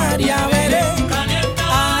María Belén.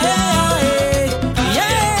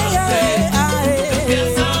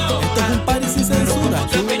 Esto es un party sin censura,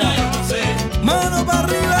 chula. Mano para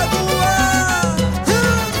arriba, Cuba.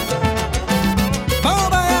 Vamos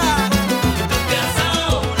para allá.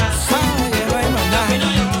 Sabe que no hay más nada.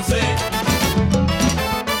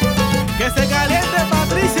 Que se caliente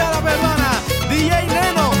Patricia la peruana, DJ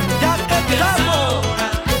Neno, Jack el Capo,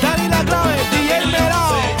 Dani la clave, DJ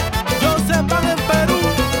Melao, Joseph Van en Perú.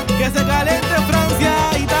 Que se caliente Francia,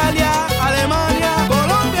 Italia, Alemania,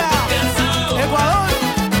 Colombia, Ecuador,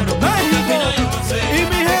 México y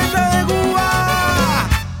mi gente de Cuba.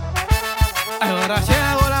 Ahora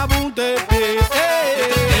llego la punta de pie.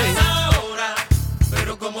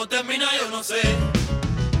 Pero como termina yo no sé.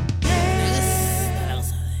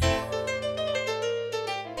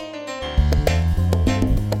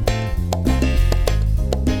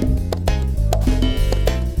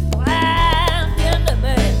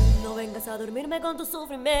 Entiéndeme, no vengas a dormirme con tu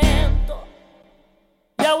sufrimiento.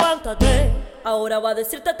 Y aguántate, ahora voy a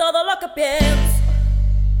decirte todo lo que pienso.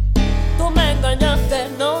 Tú me engañaste,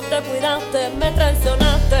 no te cuidaste, me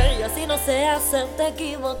traicionaste. Y así no se hace, te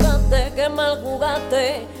equivocaste, que mal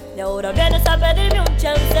jugaste. Y ahora vienes a pedirme un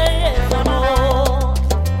chance y eso no.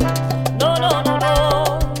 No, no, no,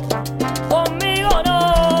 no, conmigo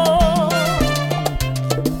no.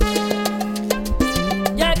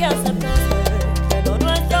 Ya que aceptaste que lo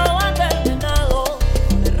nuestro ha terminado,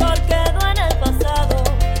 un error quedó en el pasado.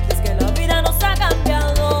 Es que la vida nos ha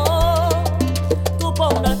cambiado. Tú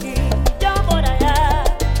por aquí, yo por allá,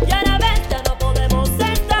 y a la vez ya no podemos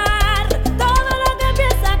estar. Todo lo que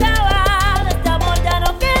empieza a acabar, de este amor ya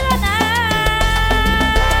no queda nada.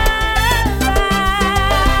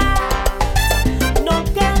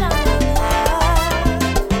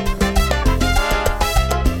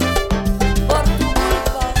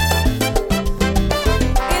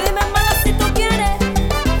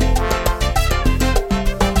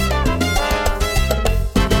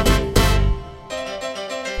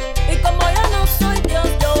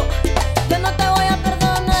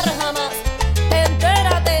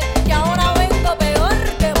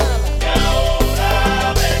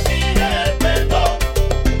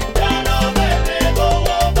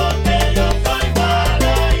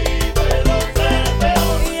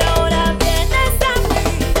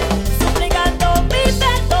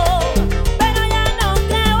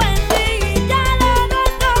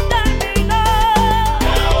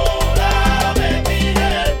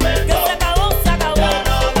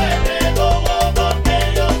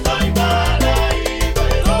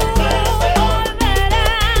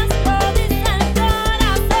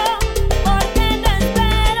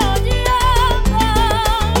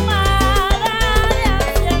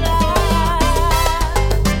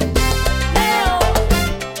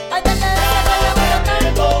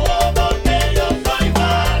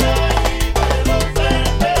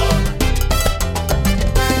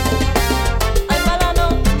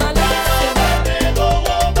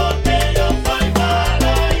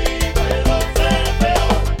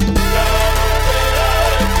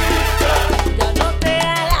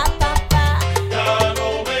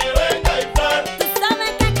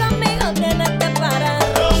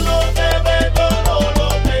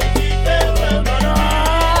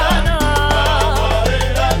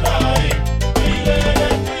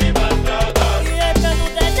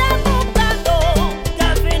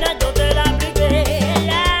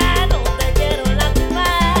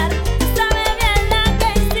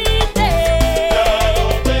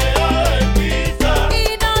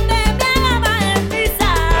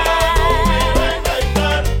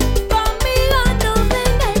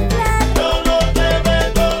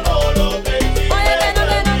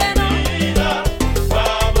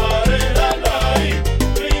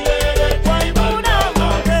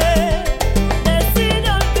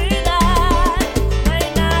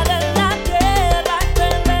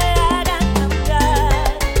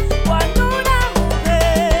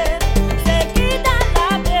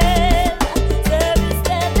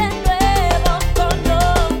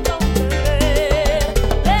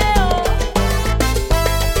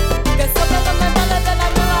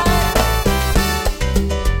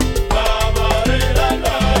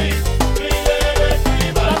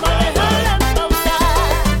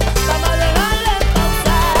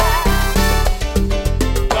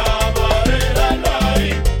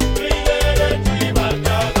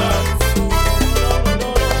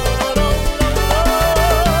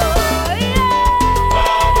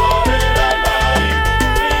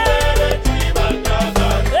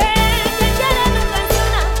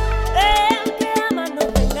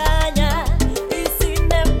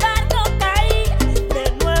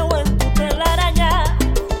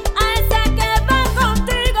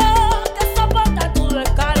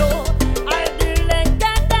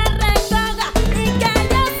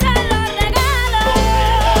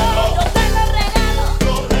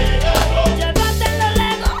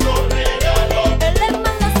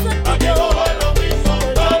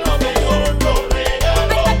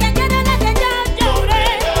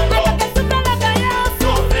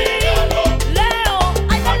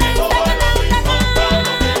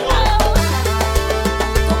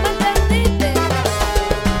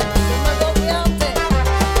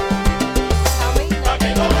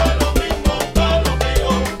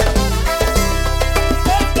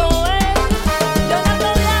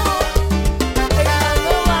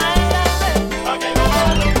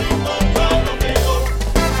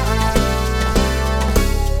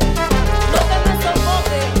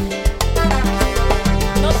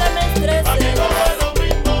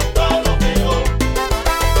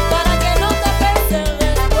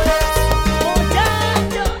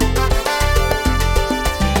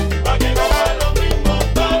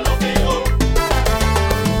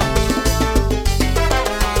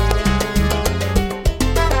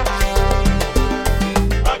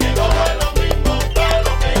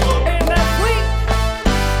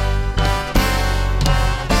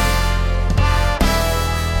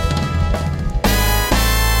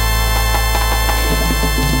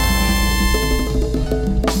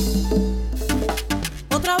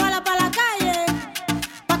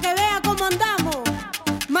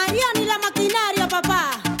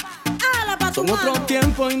 otro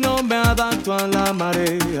tiempo y no me adapto a la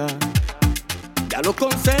marea. Ya los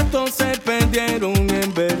conceptos se perdieron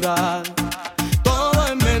en verdad. Todo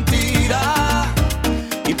es mentira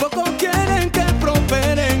y pocos quieren que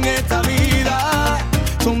prospere en esta vida.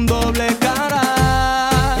 Son doble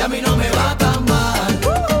cara y a mí no me va tan mal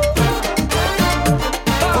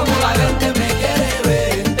como la gente me quiere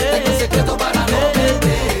ver. Tengo un secreto para no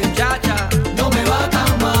perder. Chacha, no me va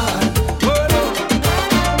tan mal.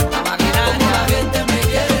 La maquinaria, como la gente me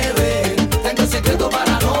quiere ver. Tengo un secreto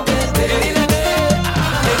para no perder.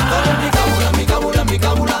 Estoy en mi cábula, mi cábula, mi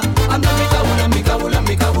cábula. Ando en mi cábula, mi cábula,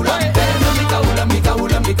 mi cábula. Tengo en mi cábula, mi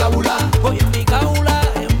cábula, mi cábula. Voy en mi cábula,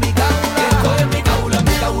 en mi cábula. Estoy en mi cábula,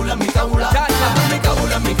 mi cábula, mi cábula. Ando en mi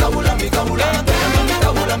cábula, mi cábula, mi cábula. Tengo en mi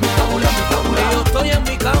cábula, mi cábula, mi cábula. Yo estoy en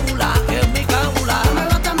mi cábula, en mi cábula. No me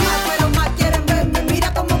va tan mal, pero más quieren verme.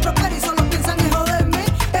 Mira cómo prospero y solo piensan en joderme.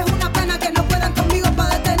 Es una pena que no puedan conmigo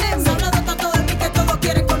para detenerme. Se habla de tanto de mí que todos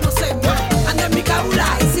quieren conocerme. Ando en mi cábula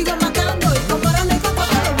y sigo matando. Y como era negocio,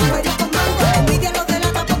 pero vivo yo comando. Envidia los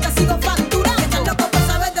delata porque sigo facturando. Están locos por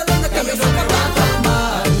saber de dónde que yo soy capaz.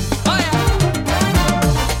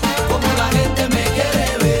 Como la gente me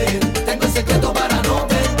quiere ver, tengo el secreto para no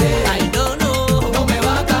perder. Ay, no, no, no me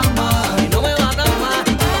va tan mal, no me va tan mal.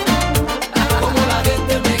 Como la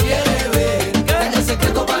gente me quiere ver, tengo el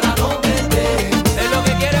secreto para no perder. Es lo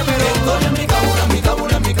que quiere ver. Estoy en mi cábula, mi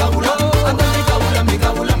cábula, mi cábula. Ando en mi cábula, mi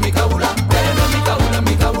cábula, mi cábula. Tengo en mi cábula,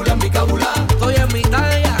 mi cábula, mi cábula. Estoy en mi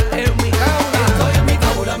talla, en mi cábula. Estoy en mi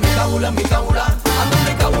cábula, mi cábula, mi cábula. Ando en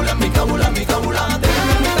mi cábula, mi cábula, mi cábula. Tengo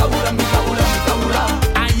en mi cábula, mi cábula, mi cábula.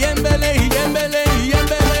 Ahí en Belé, y en Belé, y en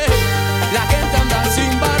Belé, la gente anda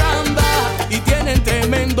sin baranda y tienen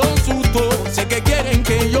tremendo susto. Sé que quieren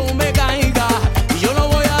que yo me caiga y yo no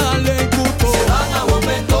voy a darle gusto. Se van a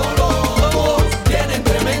volver todos locos, tienen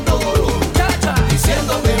tremendo dolor, chacha,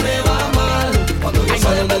 diciendo que me va mal cuando yo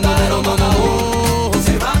soy el verdadero matador.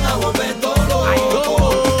 Se van a volver todos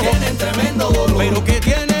locos, tienen tremendo dolor, pero que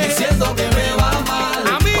tiene diciendo que me va mal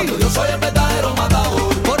cuando yo soy el verdadero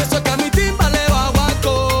matador. Por eso es que a mi timba le va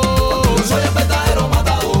guaco. Yo soy el verdadero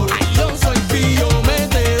matador. Ay, yo soy pillo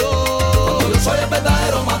metedor. Yo soy el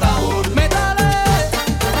verdadero matador. Métale,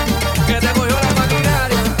 que te cogió la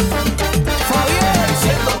maquinaria. Fabián,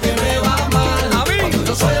 diciendo que me va mal a mí cuando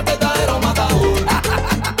yo soy el verdadero matador.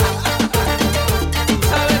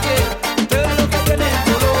 ¿Sabes qué? Ustedes lo que tienen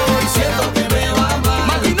dolor diciendo que me va mal.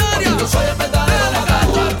 Maquinaria, yo soy el verdadero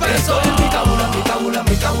matador. Estoy en mi cábula, mi cábula,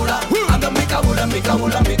 mi cábula. Ando en mi cábula, mi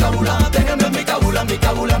cábula, mi cábula. Déjenme en mi cábula, mi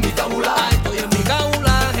cábula, mi